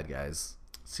also the bad guys.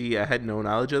 See, I had no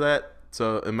knowledge of that.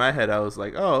 So in my head, I was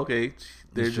like, oh, okay.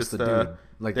 They're just a dude.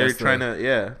 Like, they're trying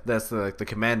to, That's the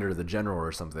commander, the general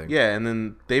or something. Yeah, and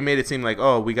then they made it seem like,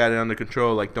 oh, we got it under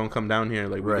control. Like, don't come down here.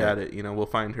 Like, we got it. You know, we'll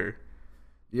find her.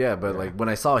 Yeah, but like when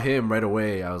I saw him right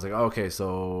away, I was like, oh, okay,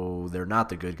 so they're not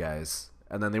the good guys.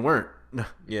 And then they weren't.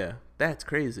 Yeah, that's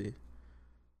crazy.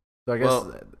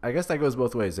 So I guess that goes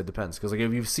both ways. It depends, because like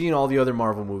if you've seen all the other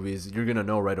Marvel movies, you're gonna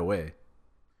know right away.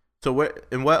 So what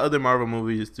other Marvel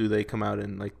movies do they come out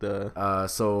in? Like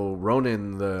so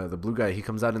Ronan, the blue guy, he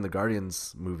comes out in the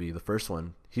Guardians movie, the first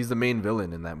one. He's the main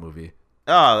villain in that movie.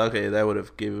 Oh, okay, that would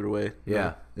have gave it away.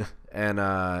 Yeah. And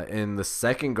in the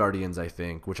second Guardians, I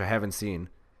think, which I haven't seen,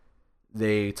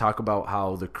 they talk about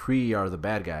how the Kree are the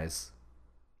bad guys.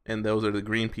 And those are the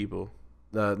green people.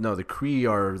 The Kree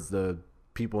are the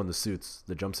people in the suits,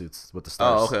 the jumpsuits with the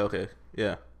stars. Oh, okay,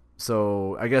 yeah.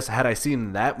 So I guess had I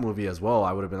seen that movie as well,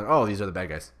 I would have been like, oh, these are the bad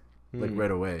guys, like right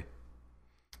away.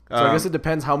 So I guess it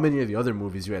depends how many of the other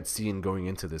movies you had seen going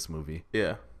into this movie.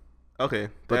 Yeah. Okay.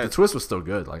 But the twist was still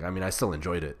good. Like, I mean, I still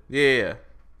enjoyed it. Yeah.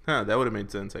 Huh, that would have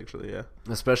made sense, actually, yeah.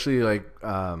 Especially, like,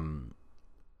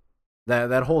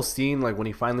 that whole scene, like, when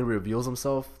he finally reveals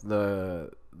himself, the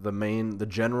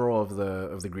general of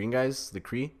the green guys, the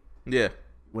Kree. Yeah.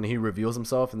 When he reveals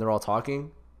himself and they're all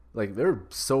talking, like, they're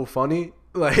so funny.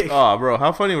 Like, oh, bro,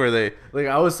 how funny were they? Like,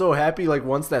 I was so happy, like,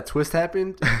 once that twist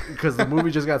happened, because the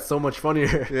movie just got so much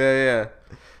funnier. Yeah.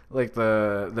 Like,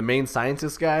 the main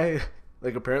scientist guy,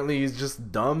 like, apparently he's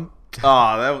just dumb.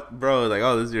 Oh, that bro, like,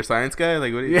 oh, this is your science guy?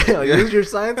 Like, what? Yeah, like, this is your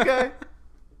science guy?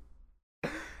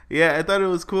 Yeah, I thought it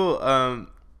was cool.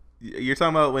 You're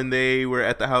talking about when they were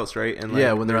at the house, right? And like,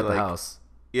 yeah, when they're at the house.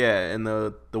 Yeah, and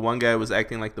the one guy was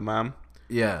acting like the mom.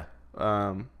 Yeah.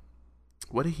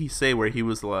 What did he say? Where he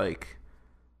was like,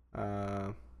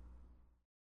 man,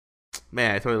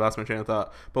 I totally lost my train of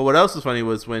thought. But what else was funny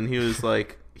was when he was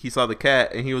like, he saw the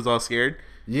cat and he was all scared.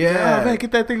 Yeah. Like, oh man,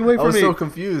 get that thing away from me! I was so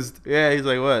confused. Yeah, he's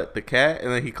like, what? The cat?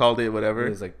 And then he called it whatever.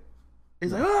 He's like,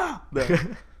 ah.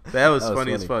 That was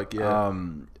funny as fuck. Yeah.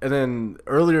 And then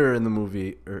earlier in the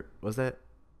movie, or was that?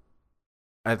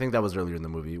 I think that was earlier in the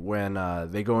movie when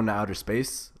they go into outer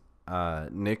space.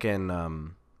 Nick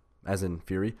and as in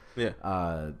Fury.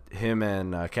 Yeah. Him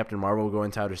and Captain Marvel go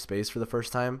into outer space for the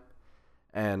first time,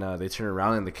 and they turn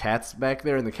around and the cat's back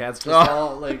there, and the cat's just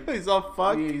all like he's all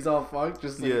fucked. He's all fucked.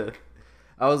 Just like, yeah.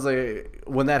 I was like,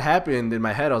 when that happened in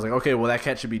my head, I was like, okay, well that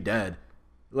cat should be dead.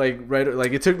 Like right,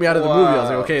 like it took me out of the movie. I was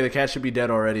like, okay, the cat should be dead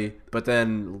already. But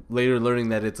then later learning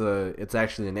that it's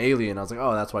actually an alien, I was like,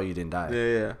 oh, that's why you didn't die.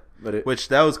 Yeah. But which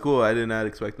that was cool. I did not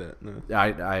expect that. No.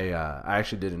 I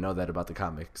actually didn't know that about the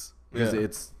comics. Because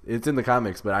it's in the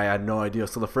comics, but I had no idea.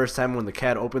 So the first time when the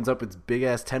cat opens up its big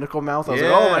ass tentacle mouth, I was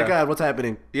like, "Oh my god, what's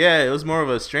happening?" Yeah, it was more of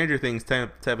a Stranger Things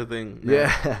type of thing.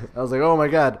 Yeah, I was like, "Oh my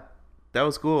god, that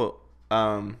was cool."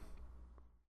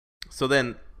 So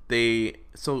then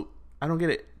so I don't get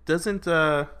it. Doesn't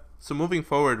so moving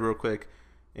forward real quick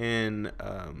in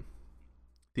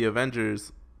the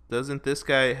Avengers, doesn't this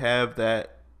guy have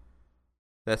that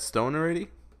stone already?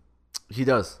 He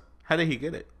does. How did he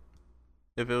get it?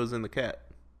 If it was in the cat.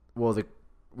 Well,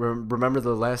 remember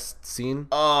the last scene?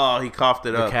 Oh, he coughed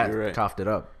it up. The cat You're right. coughed it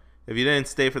up. If you didn't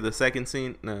stay for the second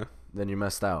scene, no. Then you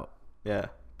messed out. Yeah.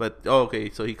 But, okay,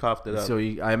 so he coughed it up. So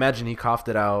I imagine he coughed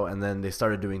it out, and then they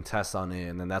started doing tests on it,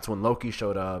 and then that's when Loki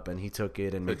showed up, and he took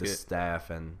it and made the staff,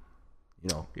 and,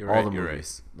 all the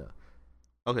movies. Right.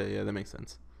 No. Okay, yeah, that makes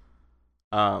sense.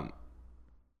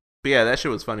 But yeah, that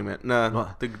shit was funny, man.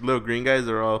 Nah, the little green guys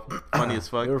are all funny as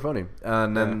fuck. They were funny.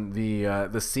 And then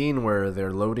the scene where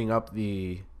they're loading up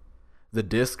the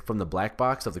disc from the black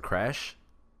box of the crash.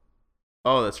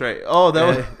 Oh, that's right. Oh,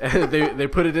 that was they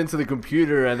put it into the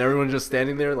computer, and everyone's just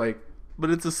standing there like. But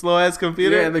it's a slow ass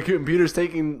computer. Yeah, and the computer's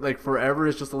taking like forever.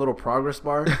 It's just a little progress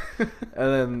bar, and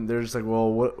then they're just like,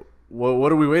 "Well,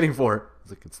 what are we waiting for?" It's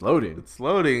like, it's loading. It's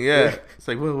loading, yeah. It's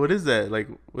like, what is that? Like,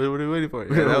 what are we waiting for?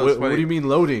 Yeah, that was funny. What do you mean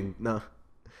loading? No.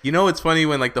 You know, it's funny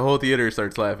when like the whole theater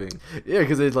starts laughing. Yeah,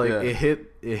 because it's like it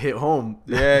hit home.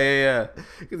 Yeah.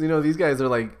 Because these guys are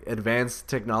like advanced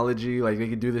technology. Like they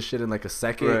can do this shit in like a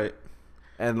second. Right.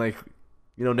 And like,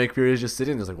 Nick Fury is just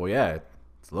sitting there, like, well, yeah,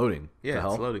 it's loading. Yeah,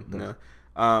 it's loading. No.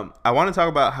 I want to talk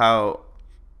about how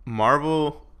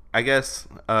Marvel, I guess,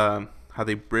 how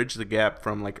they bridge the gap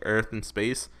from like Earth and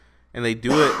space. And they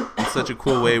do it in such a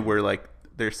cool way where, like,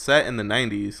 they're set in the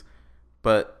 90s,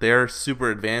 but they're super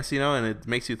advanced, and it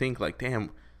makes you think, like, damn,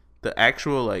 the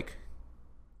actual, like,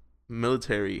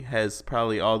 military has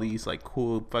probably all these, like,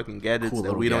 cool fucking gadgets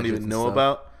that we don't even know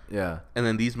about. Yeah. And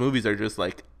then these movies are just,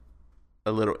 like,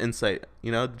 a little insight.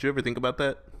 Did you ever think about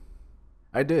that?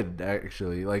 I did,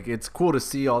 actually. Like, it's cool to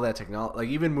see all that technology. Like,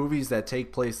 even movies that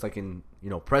take place, like, in,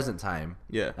 present time.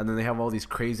 Yeah. And then they have all these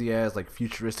crazy-ass, like,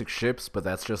 futuristic ships, but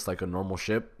that's just, like, a normal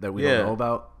ship that we don't know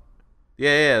about.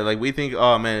 Yeah. Like, we think,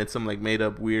 oh, man, it's some, like,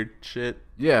 made-up weird shit.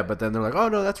 Yeah, but then they're like, oh,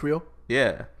 no, that's real.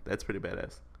 Yeah, that's pretty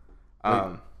badass.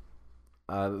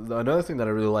 Another thing that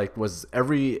I really liked was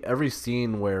every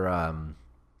scene where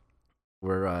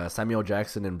Samuel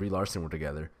Jackson and Brie Larson were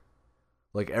together.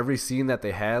 Like every scene that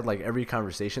they had, like every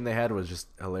conversation they had was just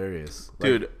hilarious.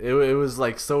 Like, dude. It was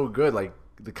like so good, like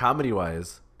the comedy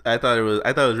wise. I thought it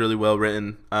was really well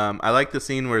written. I like the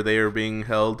scene where they are being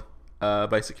held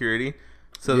by security.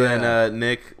 So then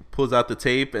Nick pulls out the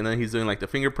tape and then he's doing like the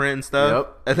fingerprint and stuff.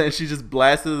 Yep. And then she just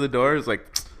blasted the door. It's like,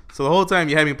 so the whole time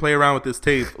you had me play around with this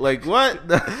tape. Like what?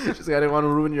 She's like, I didn't want to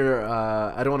ruin your.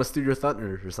 I didn't want to steal your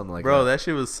thunder or something like that. Bro, that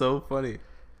shit was so funny.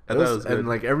 I thought it was good. And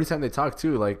like every time they talked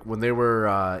too, like when they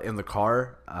were in the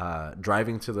car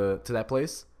driving to that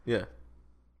place. Yeah.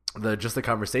 Just the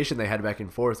conversation they had back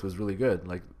and forth was really good.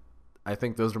 Like, I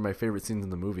think those were my favorite scenes in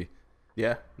the movie.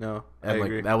 Yeah. No. And I like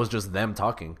agree. that was just them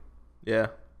talking. Yeah.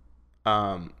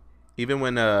 Even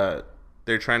when they're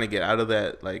trying to get out of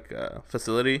that like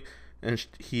facility and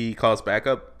he calls back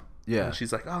up. Yeah. And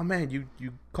she's like, "Oh man,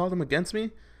 you called him against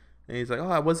me?" And he's like, "Oh,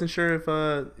 I wasn't sure if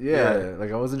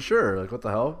like I wasn't sure. Like what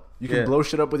the hell? You can blow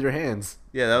shit up with your hands."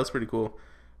 Yeah, that was pretty cool.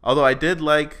 Although I did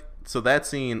like that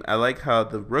scene. I like how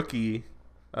the rookie,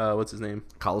 what's his name?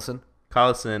 Collison.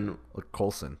 Coulson.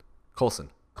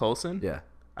 Yeah.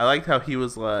 I liked how he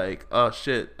was like, "Oh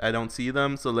shit, I don't see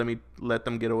them, so let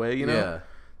them get away." You know. Yeah.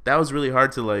 That was really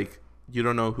hard to like. You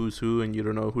don't know who's who, and you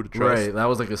don't know who to trust. Right. That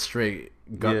was like a straight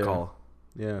gut call.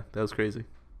 Yeah, that was crazy.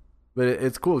 But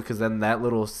it's cool because then that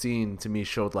little scene to me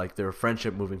showed like their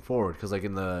friendship moving forward. Because like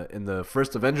in the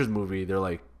first Avengers movie, they're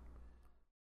like,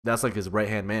 that's like his right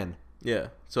hand man. Yeah,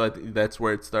 so I think that's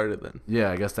where it started then.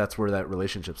 Yeah, I guess that's where that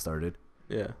relationship started.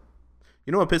 Yeah,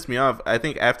 you know what pissed me off? I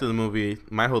think after the movie,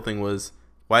 my whole thing was,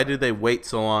 why did they wait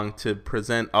so long to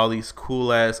present all these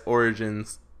cool ass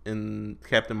origins in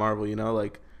Captain Marvel? You know,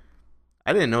 like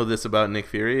I didn't know this about Nick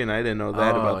Fury, and I didn't know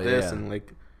that about this, and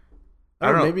like. I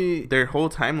don't know. Maybe their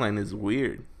whole timeline is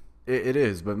weird. It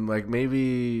is, but like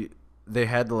maybe they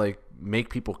had to like make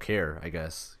people care, I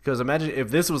guess. Because imagine if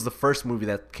this was the first movie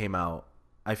that came out,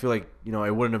 I feel like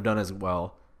it wouldn't have done as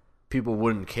well. People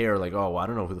wouldn't care, like, oh, well, I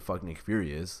don't know who the fuck Nick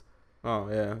Fury is. Oh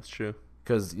yeah, that's true.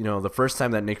 Because the first time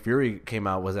that Nick Fury came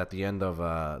out was at the end of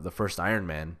the first Iron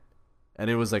Man, and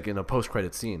it was like in a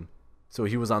post-credit scene, so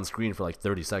he was on screen for like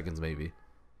 30 seconds maybe,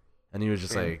 and he was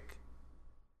just like.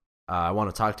 I want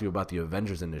to talk to you about the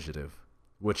Avengers Initiative,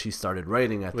 which he started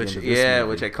writing at the end of this movie. Yeah,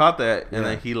 which I caught that, and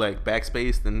then he like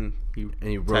backspaced and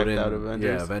he wrote in out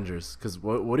Avengers. Yeah, Avengers. Because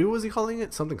what was he calling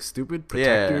it? Something stupid?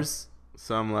 Protectors? Yeah,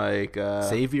 some like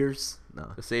Saviors?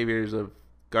 No, the Saviors of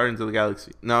Guardians of the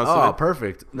Galaxy. No, oh,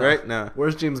 perfect. No. Right? No,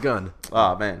 where's James Gunn?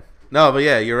 Oh man, no, but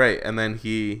yeah, you're right. And then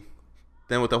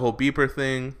with the whole beeper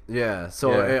thing. Yeah,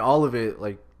 so all of it,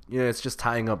 like it's just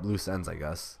tying up loose ends, I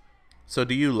guess. So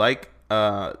do you like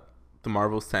the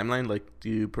Marvel's timeline? Like, do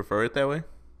you prefer it that way?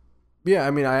 Yeah, I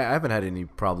mean, I haven't had any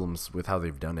problems with how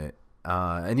they've done it.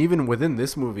 And even within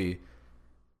this movie,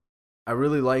 I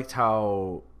really liked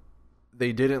how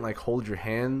they didn't like hold your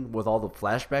hand with all the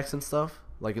flashbacks and stuff.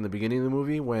 Like in the beginning of the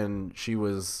movie when she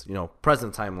was,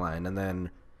 present timeline, and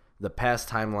then the past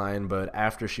timeline, but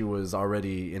after she was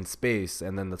already in space,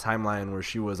 and then the timeline where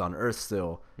she was on Earth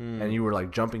still, and you were like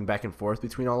jumping back and forth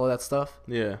between all of that stuff.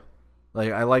 Yeah.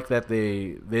 Like I like that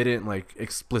they didn't like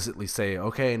explicitly say,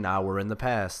 okay, now we're in the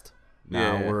past,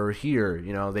 now we're here.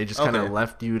 They just kind of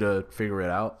left you to figure it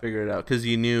out. Because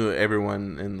you knew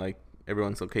everyone in like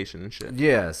everyone's location and shit.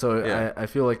 Yeah, so I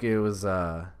feel like it was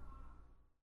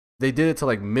they did it to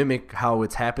like mimic how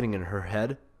it's happening in her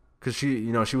head. Because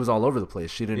she was all over the place.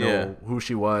 She didn't know who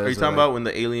she was. Are you talking about when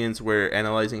the aliens were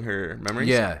analyzing her memories?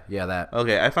 Yeah, that.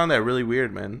 Okay, I found that really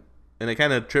weird, man, and it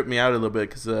kind of tripped me out a little bit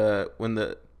because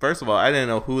first of all, I didn't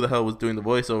know who the hell was doing the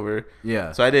voiceover.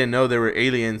 Yeah. So I didn't know there were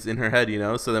aliens in her head,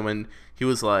 So then when he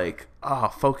was like,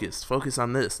 focus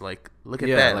on this. Like, look at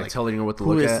that. Like telling her what to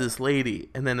look at. Who is this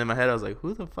lady? And then in my head, I was like,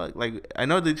 who the fuck? Like, I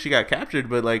know that she got captured,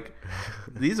 but like,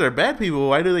 these are bad people.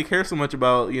 Why do they care so much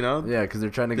about, Yeah, because they're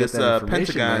trying to this, get that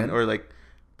information, Pentagon, man. or like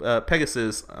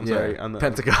Pegasus. I'm sorry. On the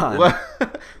Pentagon.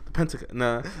 The Pentagon.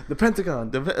 No. The Pentagon.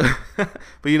 But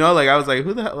like I was like,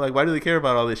 who the hell? Like, why do they care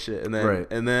about all this shit? And then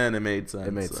and then it made sense.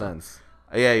 It made sense.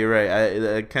 Yeah, you're right.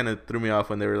 It kind of threw me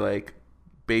off when they were like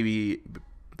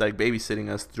babysitting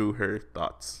us through her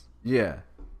thoughts. Yeah.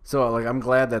 So like I'm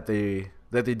glad that they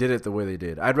did it the way they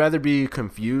did. I'd rather be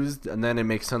confused and then it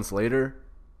makes sense later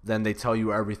than they tell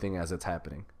you everything as it's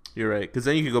happening. You're right, because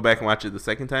then you could go back and watch it the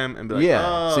second time and be like,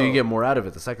 oh. So you get more out of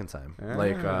it the second time.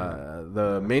 Like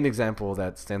the main example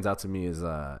that stands out to me is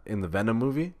in the Venom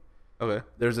movie. Okay.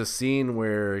 There's a scene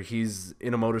where he's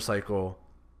in a motorcycle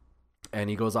and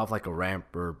he goes off like a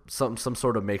ramp or some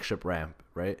sort of makeshift ramp,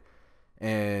 right?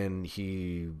 And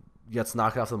he gets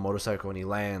knocked off the motorcycle and he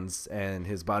lands, and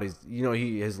his body's,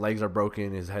 his legs are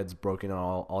broken, his head's broken, and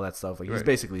all that stuff. Like, he's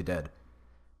basically dead.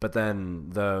 But then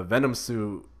the Venom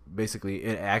suit, basically,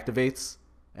 it activates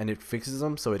and it fixes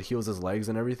him, so it heals his legs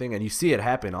and everything, and you see it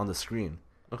happen on the screen.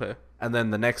 Okay. And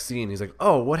then the next scene, he's like,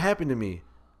 "Oh, what happened to me?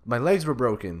 My legs were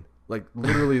broken." Like,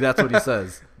 literally, that's what he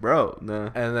says. Bro,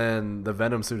 no. And then the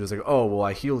Venom suit is like, "Oh, well,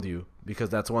 I healed you because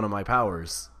that's one of my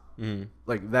powers." Mm.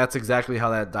 Like, that's exactly how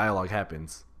that dialogue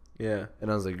happens. Yeah.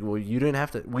 And I was like, well, you didn't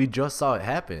have to. We just saw it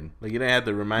happen. Like, you didn't have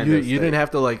to remind us. You didn't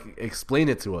have to, like, explain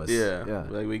it to us. Yeah.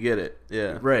 Like, we get it.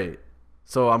 Yeah. Right.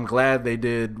 So I'm glad they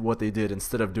did what they did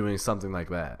instead of doing something like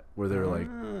that, where they're like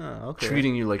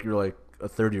treating you like you're like a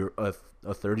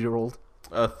 30-year-old.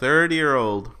 A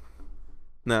 30-year-old.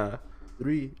 Nah. A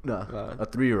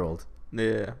 3-year-old.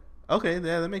 Yeah. Okay.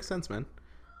 Yeah, that makes sense, man.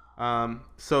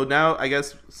 So now I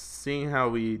guess seeing how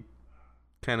we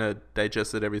kind of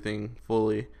digested everything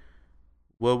fully,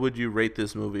 what would you rate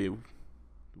this movie?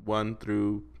 1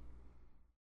 through,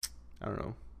 I don't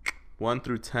know, 1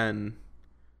 through 10.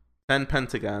 10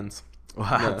 pentagons.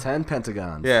 Wow, Yeah. 10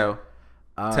 pentagons. Yeah.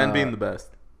 10 being the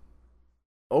best.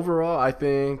 Overall, I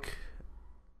think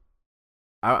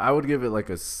I would give it like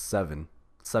a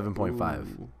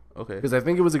 7.5. Okay. Because I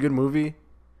think it was a good movie,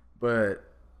 but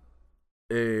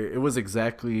it was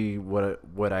exactly what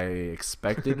I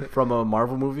expected from a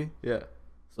Marvel movie. Yeah.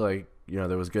 So, like,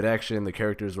 there was good action, the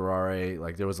characters were alright,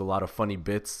 like there was a lot of funny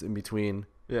bits in between.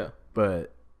 Yeah.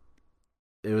 But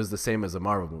it was the same as a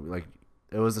Marvel movie. Like,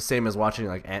 it was the same as watching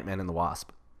like Ant-Man and the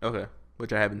Wasp. Okay.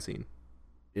 Which I haven't seen.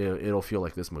 It'll feel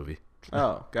like this movie.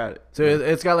 Oh, got it. So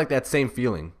it's got like that same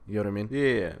feeling. You know what I mean?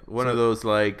 Yeah. One of those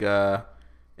like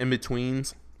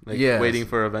in-betweens. Like waiting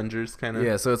for Avengers kind of.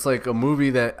 Yeah, so it's like a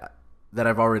movie that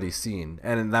I've already seen.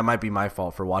 And that might be my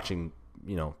fault for watching,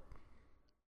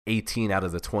 18 out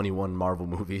of the 21 Marvel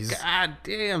movies. God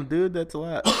damn, dude, that's a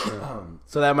lot.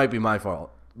 So that might be my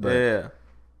fault. But yeah.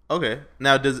 Okay.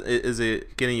 Now, is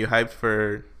it getting you hyped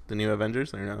for the new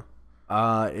Avengers or no?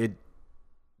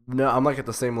 No, I'm like at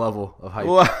the same level of hype.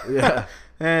 Well, yeah.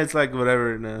 It's like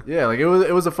whatever. No. Yeah, like it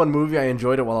was a fun movie. I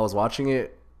enjoyed it while I was watching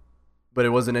it, but it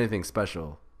wasn't anything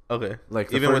special. Okay.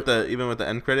 Like even with the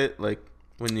end credit, like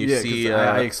when you see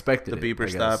I expected the beeper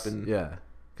stop and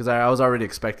because I was already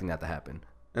expecting that to happen.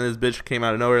 And this bitch came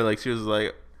out of nowhere, like she was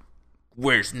like,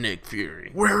 "Where's Nick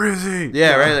Fury? Where is he?"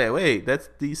 Yeah, right. Like, wait, that's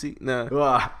DC. No.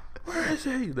 Where is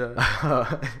he? No.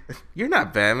 You're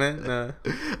not Batman. No.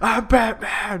 I'm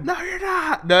Batman. No, you're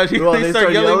not. No, they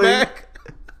start yelling back.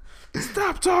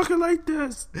 Stop talking like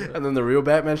this. And then the real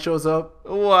Batman shows up.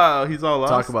 Wow, he's all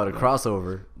lost. Talk about a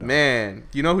crossover. No. Man,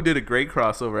 you know who did a great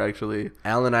crossover, actually?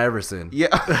 Allen Iverson. Yeah.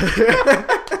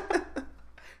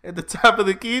 At the top of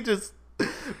the key, just...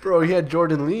 Bro, he had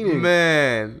Jordan leaning.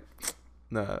 Man.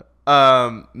 No.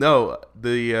 No.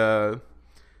 The...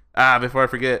 before I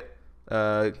forget.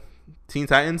 Teen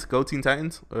Titans? Go Teen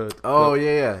Titans?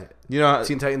 Yeah. You know,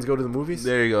 Teen Titans Go to the Movies?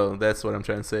 There you go. That's what I'm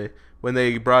trying to say. When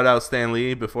they brought out Stan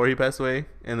Lee before he passed away,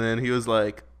 and then he was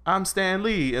like, "I'm Stan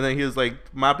Lee," and then he was like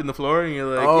mopping the floor, and you're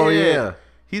like, "Oh yeah,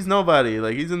 he's nobody.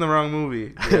 Like he's in the wrong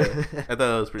movie." Yeah. I thought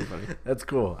that was pretty funny. That's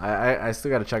cool. I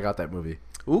still got to check out that movie.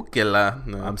 No.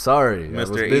 I'm sorry. I was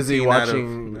busy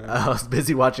watching. I was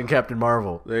busy watching Captain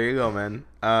Marvel. There you go, man.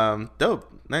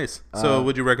 Dope. Nice. So,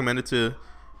 would you recommend it to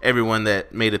everyone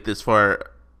that made it this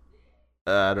far?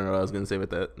 I don't know what I was gonna say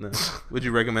with that. No. Would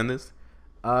you recommend this?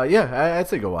 Yeah, I'd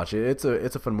say go watch it. It's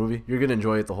a fun movie. You're gonna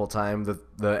enjoy it the whole time.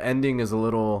 The ending is a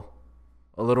little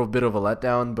bit of a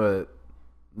letdown, but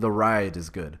the ride is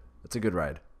good. It's a good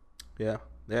ride. Yeah,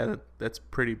 that's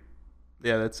pretty.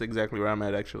 Yeah, that's exactly where I'm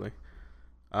at actually.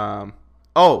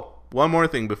 Oh, one more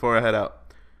thing before I head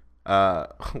out.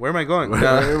 Where am I going?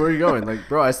 Where are you going? Like,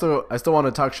 bro, I still want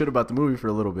to talk shit about the movie for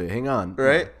a little bit. Hang on.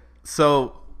 Right.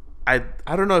 So, I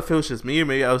don't know if it was just me or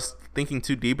maybe I was thinking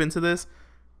too deep into this.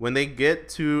 When they get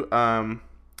to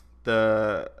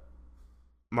the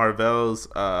Marvel's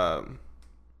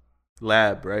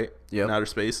lab, right? Yeah. In outer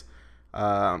space.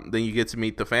 Then you get to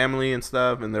meet the family and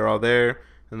stuff, and they're all there.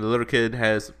 And the little kid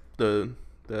has the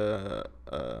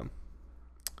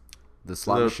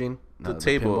slot machine, the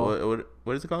table.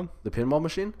 What is it called? The pinball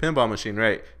machine. Pinball machine,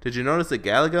 right? Did you notice the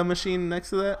Galaga machine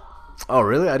next to that? Oh,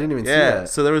 really? I didn't even see that.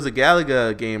 So there was a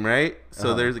Galaga game, right?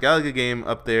 So there's a Galaga game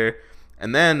up there.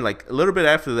 And then, like, a little bit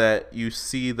after that, you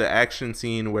see the action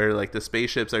scene where, like, the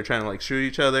spaceships are trying to, like, shoot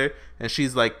each other. And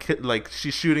she's, like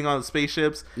she's shooting all the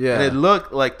spaceships. Yeah. And it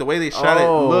looked, like, the way they shot it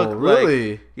looked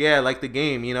really? Like... Yeah, like the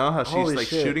game, you know? How she's, like,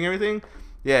 shooting everything.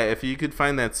 Yeah, if you could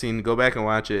find that scene, go back and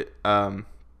watch it.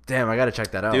 Damn, I gotta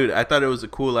check that out. Dude, I thought it was a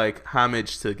cool like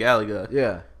homage to Galaga.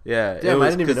 Yeah. Yeah. Damn, I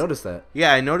didn't even notice that.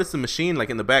 Yeah, I noticed the machine like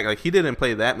in the back. Like he didn't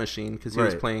play that machine because he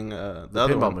was playing the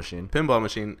other pinball one, pinball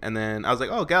machine. And then I was like,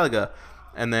 oh, Galaga.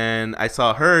 And then I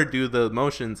saw her do the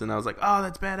motions, and I was like, oh,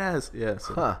 that's badass. Yeah.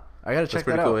 So I gotta check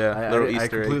that out. Cool, yeah. I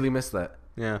completely missed that.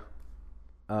 Yeah.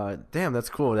 Damn, that's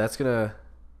cool. That's gonna.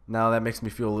 Now that makes me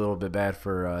feel a little bit bad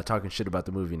for talking shit about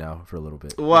the movie now for a little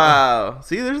bit. Wow.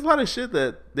 See, there's a lot of shit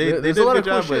that they did a good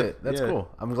job with. That's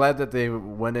cool. I'm glad that they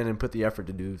went in and put the effort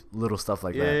to do little stuff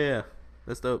like that. Yeah.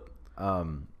 That's dope. I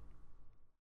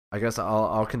guess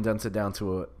I'll condense it down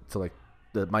to like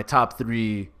my top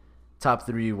three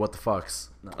what the fucks.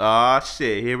 No. Oh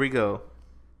shit, here we go.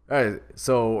 All right.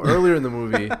 So earlier in the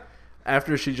movie,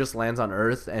 after she just lands on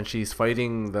Earth and she's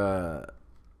fighting the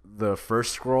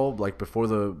first scroll, like before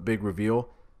the big reveal,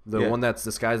 the one that's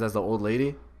disguised as the old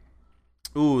lady.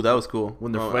 Ooh, that was cool.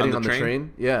 When they're fighting on the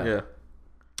train. Yeah.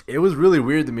 It was really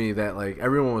weird to me that like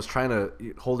everyone was trying to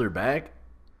hold her back.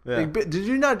 Yeah. Like, did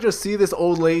you not just see this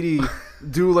old lady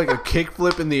do like a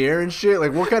kickflip in the air and shit?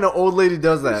 Like, what kind of old lady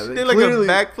does that? She did like a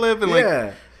backflip and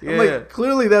yeah. I'm like,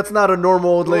 clearly that's not a normal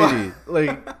old lady.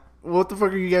 Like, what the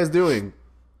fuck are you guys doing?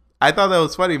 I thought that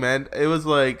was funny, man. It was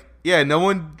like, yeah, no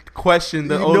one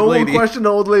questioned the old lady. No one questioned the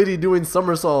old lady doing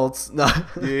somersaults. No.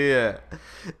 Yeah.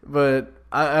 But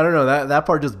I don't know. That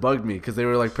part just bugged me because they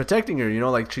were like protecting her, you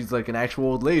know, like she's like an actual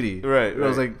old lady. Right. I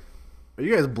was like, are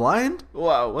you guys blind?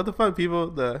 Wow, what the fuck, people?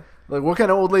 Like, what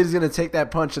kind of old lady's gonna take that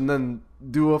punch and then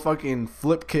do a fucking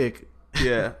flip kick?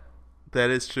 Yeah, that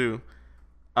is true.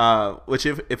 Which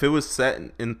if it was set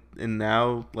in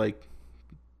now, like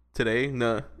today,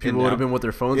 no, people would have been with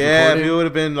their phones. Yeah, recording. people would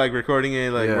have been like recording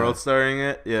it, like world starring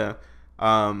it. Yeah.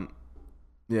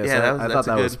 Yeah, so I thought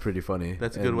that was pretty funny.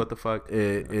 That's a good. What the fuck?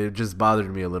 It just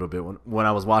bothered me a little bit when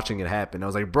I was watching it happen. I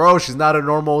was like, bro, she's not a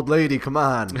normal old lady. Come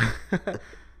on.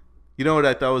 You know what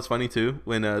I thought was funny too?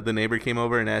 When the neighbor came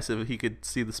over and asked if he could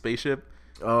see the spaceship,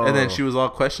 and then she was all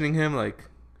questioning him, like,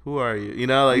 "Who are you?" You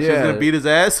know, like she was gonna beat his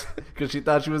ass because she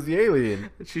thought she was the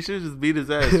alien. She should just beat his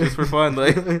ass just for fun,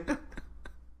 like.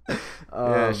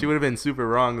 Yeah, she would have been super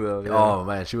wrong though. Yeah. Oh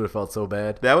man, she would have felt so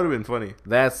bad. That would have been funny.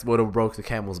 That's what have broke the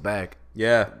camel's back.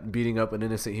 Yeah, beating up an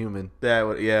innocent human. That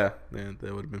would, man,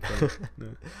 that would have been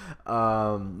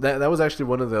funny. That was actually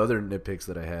one of the other nitpicks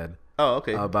that I had. Oh,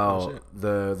 okay. About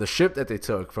the ship that they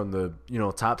took from the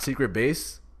top secret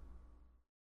base.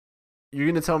 You're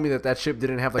gonna tell me that ship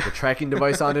didn't have like a tracking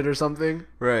device on it or something?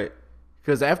 Right.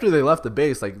 Because after they left the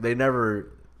base, like they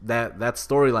never that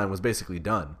storyline was basically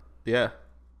done. Yeah.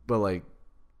 But like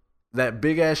that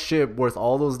big ass ship worth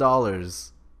all those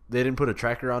dollars, they didn't put a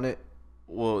tracker on it.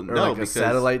 Well, or no, like a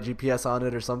satellite GPS on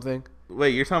it or something.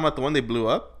 Wait, you're talking about the one they blew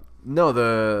up? No,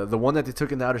 the one that they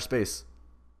took into outer space.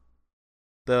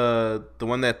 The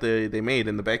one that they made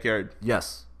in the backyard.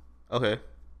 Yes. Okay.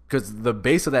 Because the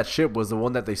base of that ship was the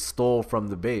one that they stole from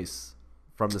the base,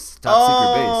 from the top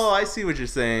secret base. Oh, I see what you're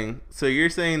saying. So you're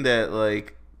saying that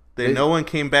like no one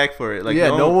came back for it. Like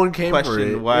no one came for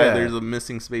it. Why there's a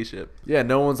missing spaceship. Yeah,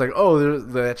 no one's like, oh,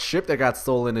 that ship that got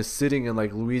stolen is sitting in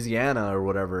like Louisiana or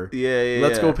whatever. Yeah.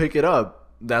 Let's go pick it up.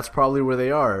 That's probably where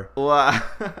they are. Wow.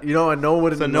 And no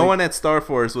one. So no one at Star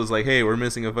Force was like, hey, we're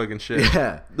missing a fucking ship.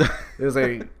 Yeah. It was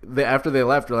like after they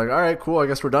left, they're like, all right, cool. I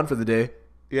guess we're done for the day.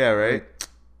 Yeah. Right.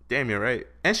 Damn, you're right.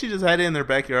 And she just had it in their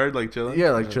backyard, like chilling.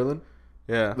 Yeah, like chilling.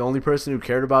 Yeah. The only person who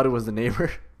cared about it was the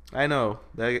neighbor. I know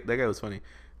that guy was funny.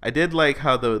 I did like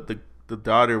how the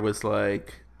daughter was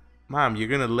like, "Mom, you're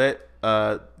gonna let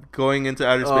going into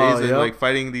outer space and like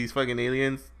fighting these fucking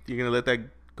aliens, you're gonna let that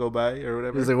go by or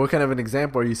whatever." He's like, "What kind of an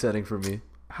example are you setting for me?"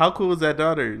 How cool was that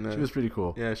daughter? She was pretty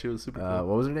cool. Yeah, she was super cool.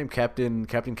 What was her name? Captain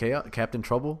Chaos? Captain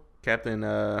Trouble? Captain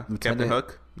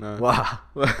Hook? No. Wow.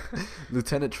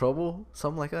 Lieutenant Trouble?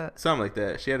 Something like that? Something like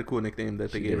that. She had a cool nickname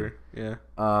that they gave her. Yeah.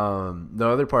 The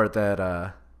other part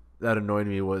that annoyed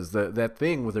me was that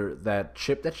thing with her, that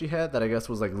chip that she had that I guess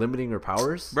was like limiting her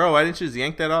powers. Bro, why didn't you just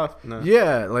yank that off? No.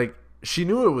 Yeah, like she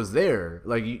knew it was there.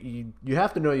 Like you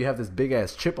have to know you have this big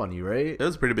ass chip on you, right? It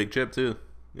was a pretty big chip too.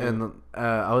 Yeah. And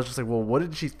I was just like, well, what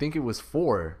did she think it was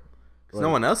for? Like, no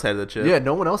one else had the chip. Yeah,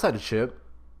 no one else had a chip,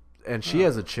 and she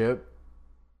has a chip.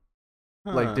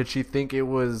 Like, did she think it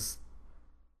was,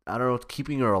 I don't know,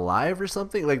 keeping her alive or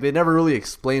something? Like, they never really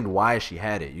explained why she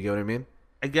had it. You get what I mean?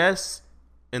 I guess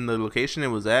in the location it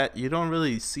was at, you don't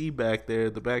really see back there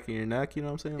the back of your neck. You know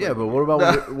what I'm saying? Yeah, like, but what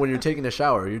about when you're taking a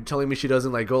shower? You're telling me she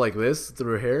doesn't like go like this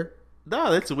through her hair?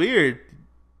 No, that's weird.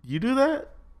 You do that?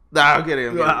 Nah, I'm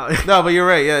kidding. No, but you're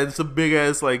right. Yeah, it's a big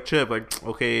ass like chip. Like,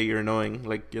 okay, you're annoying.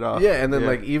 Like, get off. Yeah, and then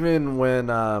like even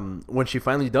when she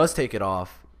finally does take it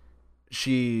off,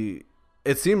 she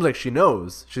it seems like she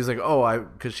knows. She's like, oh,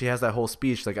 because she has that whole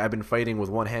speech like, I've been fighting with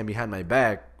one hand behind my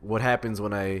back. What happens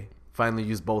when I finally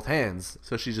use both hands?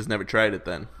 So she just never tried it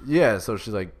then. Yeah, so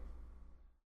she's like,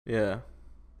 yeah.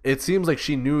 It seems like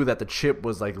she knew that the chip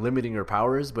was like limiting her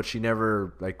powers, but she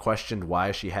never like questioned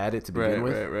why she had it to begin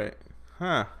with. Right.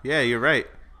 Huh. Yeah, you're right.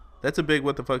 That's a big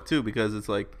what the fuck too, because it's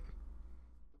like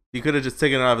you could have just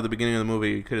taken it off at the beginning of the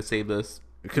movie. You could have saved us.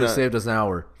 It could have saved us an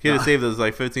hour. Could have saved us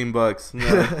like $15.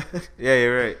 No. Yeah,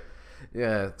 you're right.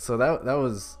 Yeah, so that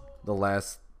was the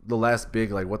last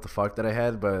big like what the fuck that I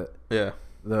had, but yeah,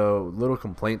 the little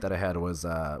complaint that I had was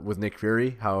with Nick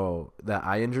Fury, how that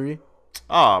eye injury.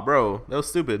 Oh, bro, that was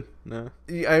stupid. No.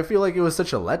 I feel like it was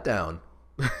such a letdown,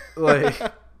 like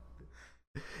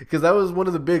because that was one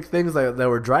of the big things that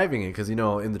were driving it. Because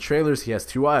in the trailers he has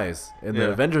two eyes, in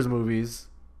the Avengers movies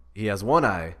he has one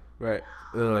eye. Right.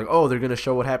 They're like, oh, they're gonna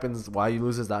show what happens why he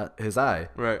loses his eye.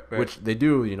 Right. Which they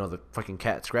do. The fucking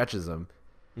cat scratches him.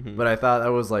 Mm-hmm. But I thought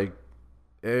that was like,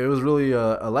 it was really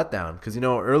a letdown because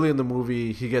early in the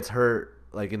movie he gets hurt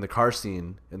like in the car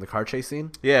chase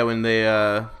scene. Yeah, when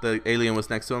the alien was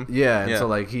next to him. Yeah, and so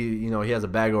like he has a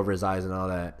bag over his eyes and all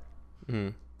that. Mm-hmm.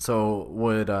 So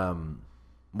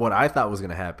what I thought was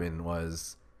gonna happen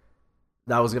was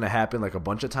that was gonna happen like a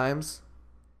bunch of times.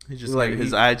 He just like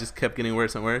his eye just kept getting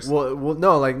worse and worse. Well,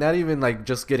 no, like not even like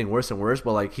just getting worse and worse,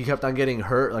 but like he kept on getting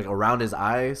hurt like around his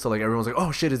eye. So like everyone's like,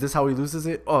 "Oh shit, is this how he loses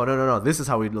it?" Oh no, this is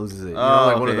how he loses it.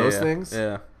 One of those things.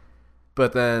 Yeah.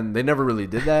 But then they never really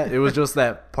did that. It was just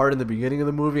that part in the beginning of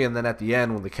the movie, and then at the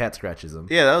end when the cat scratches him.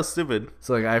 Yeah, that was stupid.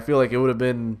 So like I feel like it would have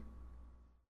been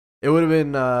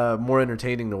more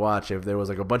entertaining to watch if there was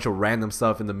like a bunch of random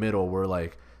stuff in the middle where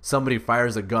like somebody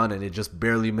fires a gun and it just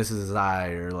barely misses his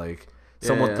eye, or like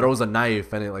someone throws a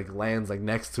knife and it like lands like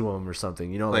next to him or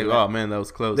something. Like oh man, that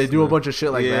was close. They do a bunch of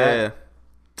shit like that.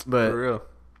 But for real,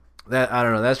 that I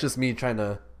don't know. That's just me trying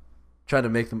to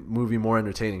make the movie more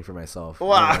entertaining for myself.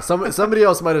 Wow. Somebody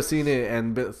else might have seen it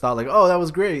and thought like, oh, that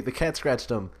was great. The cat scratched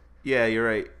him. Yeah, you're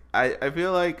right. I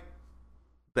feel like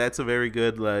that's a very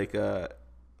good like I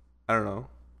don't know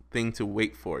thing to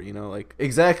wait for. Like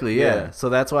exactly. Yeah. So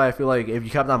that's why I feel like if you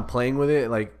kept on playing with it,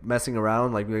 like messing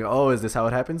around, like being like, oh, is this how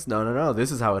it happens? No.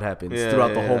 This is how it happens.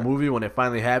 Throughout the whole movie, when it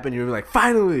finally happened, you were like,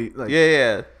 finally. Like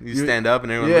yeah. You stand up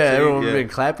and everyone. Yeah, everyone would have been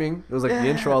clapping. It was like the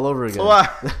intro all over again.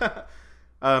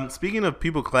 Wow. Speaking of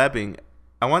people clapping,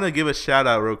 I want to give a shout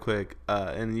out real quick.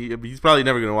 And he's probably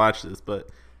never gonna watch this, but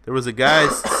there was a guy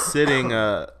sitting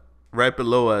right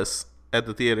below us at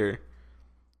the theater,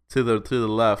 to the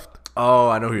left. Oh,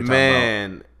 I know who you're talking about.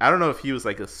 Man, I don't know if he was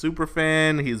like a super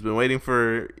fan. He's been waiting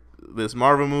for this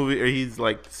Marvel movie, or he's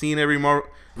like seen every Marvel.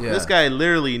 Yeah. This guy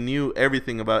literally knew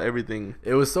everything about everything.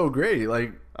 It was so great.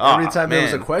 Like every time there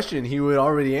was a question, he would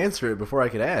already answer it before I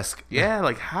could ask. Yeah,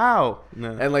 like how?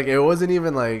 No. And like it wasn't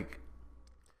even like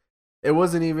he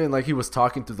was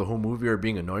talking through the whole movie or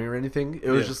being annoying or anything. It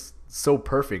was just so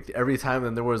perfect. Every time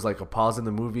that there was like a pause in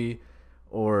the movie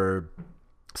or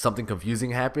something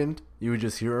confusing happened, you would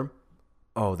just hear him.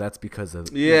 Oh, that's because of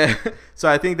So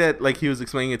I think that like he was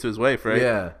explaining it to his wife, right?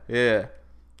 Yeah.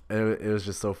 It was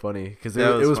just so funny because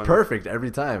it was perfect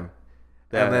every time.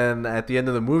 Yeah. And then at the end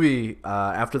of the movie,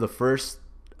 after the first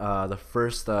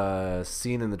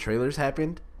scene in the trailers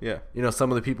happened,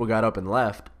 some of the people got up and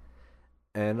left,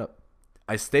 and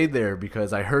I stayed there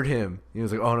because I heard him. He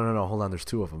was like, "Oh no, hold on, there's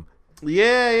two of them."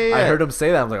 Yeah. I heard him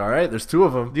say that. I'm like, all right, there's two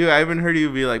of them. Dude, I even heard you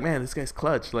be like, man, this guy's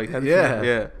clutch. Like,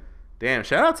 yeah. Damn,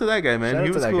 shout out to that guy, man. He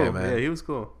was cool. Yeah, he was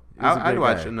cool. I'd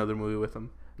watch another movie with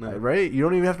him. No. Right? You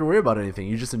don't even have to worry about anything.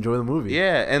 You just enjoy the movie.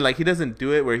 Yeah, and like he doesn't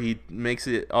do it where he makes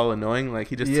it all annoying. Like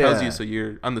he just tells you so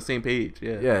you're on the same page.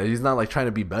 Yeah, he's not like trying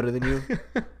to be better than you.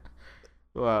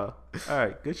 Wow. All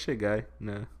right, good shit, guy.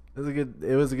 No.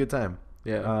 It was a good time.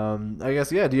 Yeah. I guess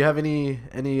do you have any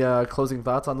closing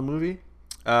thoughts on the movie?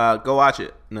 Go watch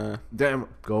it. No. Damn,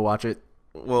 go watch it.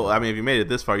 Well, I mean, if you made it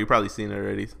this far, you've probably seen it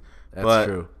already. That's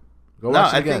true. Go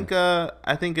watch it again.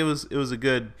 I think it was a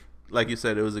good, like you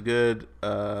said, it was a good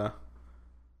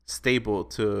staple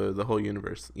to the whole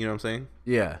universe. You know what I'm saying?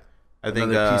 Yeah. I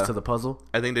think another piece to the puzzle.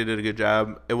 I think they did a good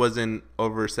job. It wasn't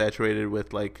oversaturated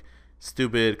with like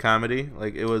stupid comedy.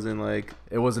 Like it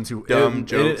wasn't too dumb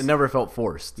jokes. It never felt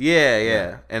forced.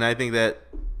 Yeah. And I think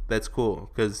that's cool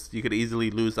because you could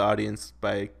easily lose the audience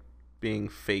by being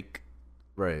fake,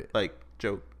 right? Like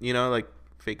joke, like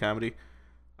fake comedy.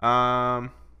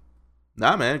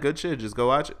 Nah, man, good shit. Just go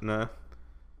watch it. Nah.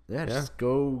 Yeah, just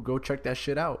go check that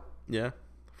shit out. Yeah,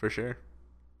 for sure.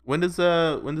 When does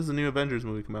the new Avengers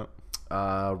movie come out?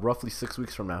 Roughly 6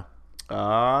 weeks from now.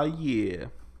 Yeah.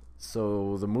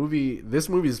 So this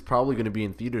movie is probably going to be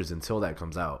in theaters until that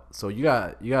comes out. So you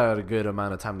got a good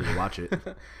amount of time to go watch it.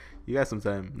 You got some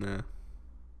time. Nah.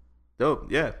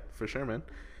 Dope. Yeah, for sure, man.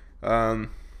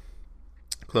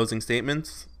 Closing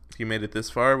statements. If you made it this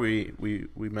far, we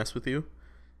mess with you.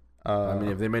 I mean,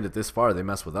 if they made it this far, they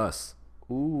mess with us.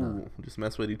 Ooh, just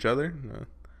mess with each other. No.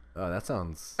 Oh, that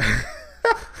sounds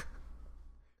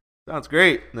sounds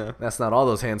great. No, that's not all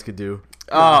those hands could do.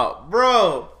 Oh,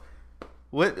 bro.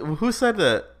 What? Who said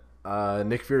that?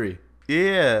 Nick Fury.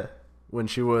 Yeah. When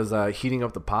she was heating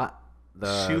up the pot,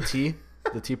 the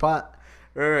teapot.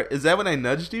 Is that when I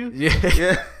nudged you? Yeah.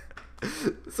 Yeah.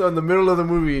 So in the middle of the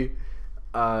movie,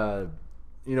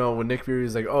 when Nick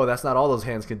Fury's like, "Oh, that's not all those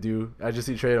hands can do," I just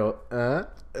see Trado.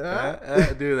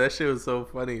 Dude, that shit was so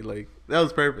funny. Like, that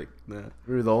was perfect. Nah.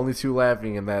 We were the only two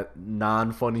laughing in that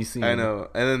non-funny scene. I know.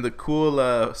 And then the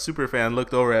cool super fan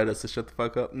looked over at us to shut the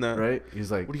fuck up. No. Right?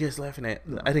 He's like, "What are you guys laughing at?"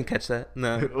 I didn't catch that.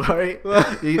 No. Right?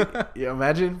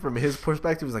 Imagine from his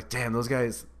perspective, he's like, "Damn, those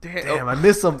guys. Damn, I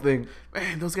missed something.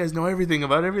 Man, those guys know everything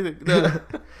about everything. No.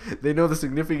 They know the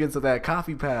significance of that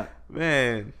coffee pat.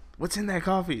 Man, what's in that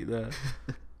coffee? No.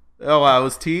 Oh, wow, it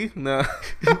was tea? No.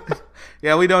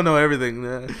 Yeah, we don't know everything.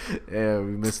 No. Yeah,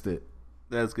 we missed it.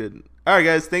 That's good. All right,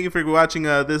 guys. Thank you for watching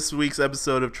this week's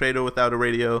episode of Trado Without a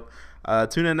Radio.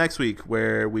 Tune in next week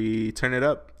where we turn it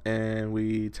up and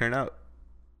we turn out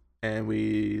and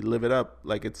we live it up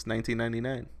like it's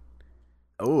 1999.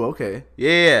 Oh, okay.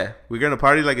 Yeah. We're going to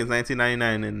party like it's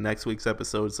 1999 in next week's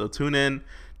episode. So tune in.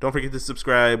 Don't forget to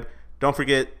subscribe. Don't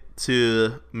forget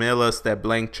to mail us that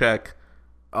blank check.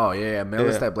 Oh, yeah. Mail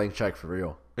us that blank check for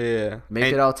real. Yeah.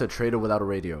 Make it out to Trado Without a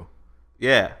Radio.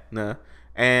 Yeah. No.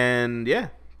 And yeah,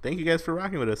 thank you guys for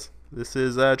rocking with us. This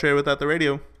is Trado Without the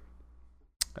Radio.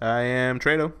 I am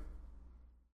Trado.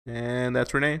 And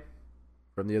that's Renee.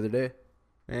 From the other day.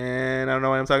 And I don't know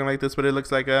why I'm talking like this, but it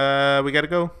looks like we got to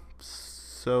go.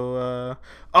 So,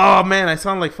 oh man, I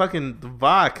sound like fucking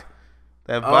Vok.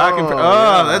 That Vok.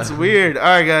 Yeah. That's weird. All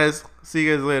right, guys. See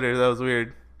you guys later. That was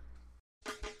weird.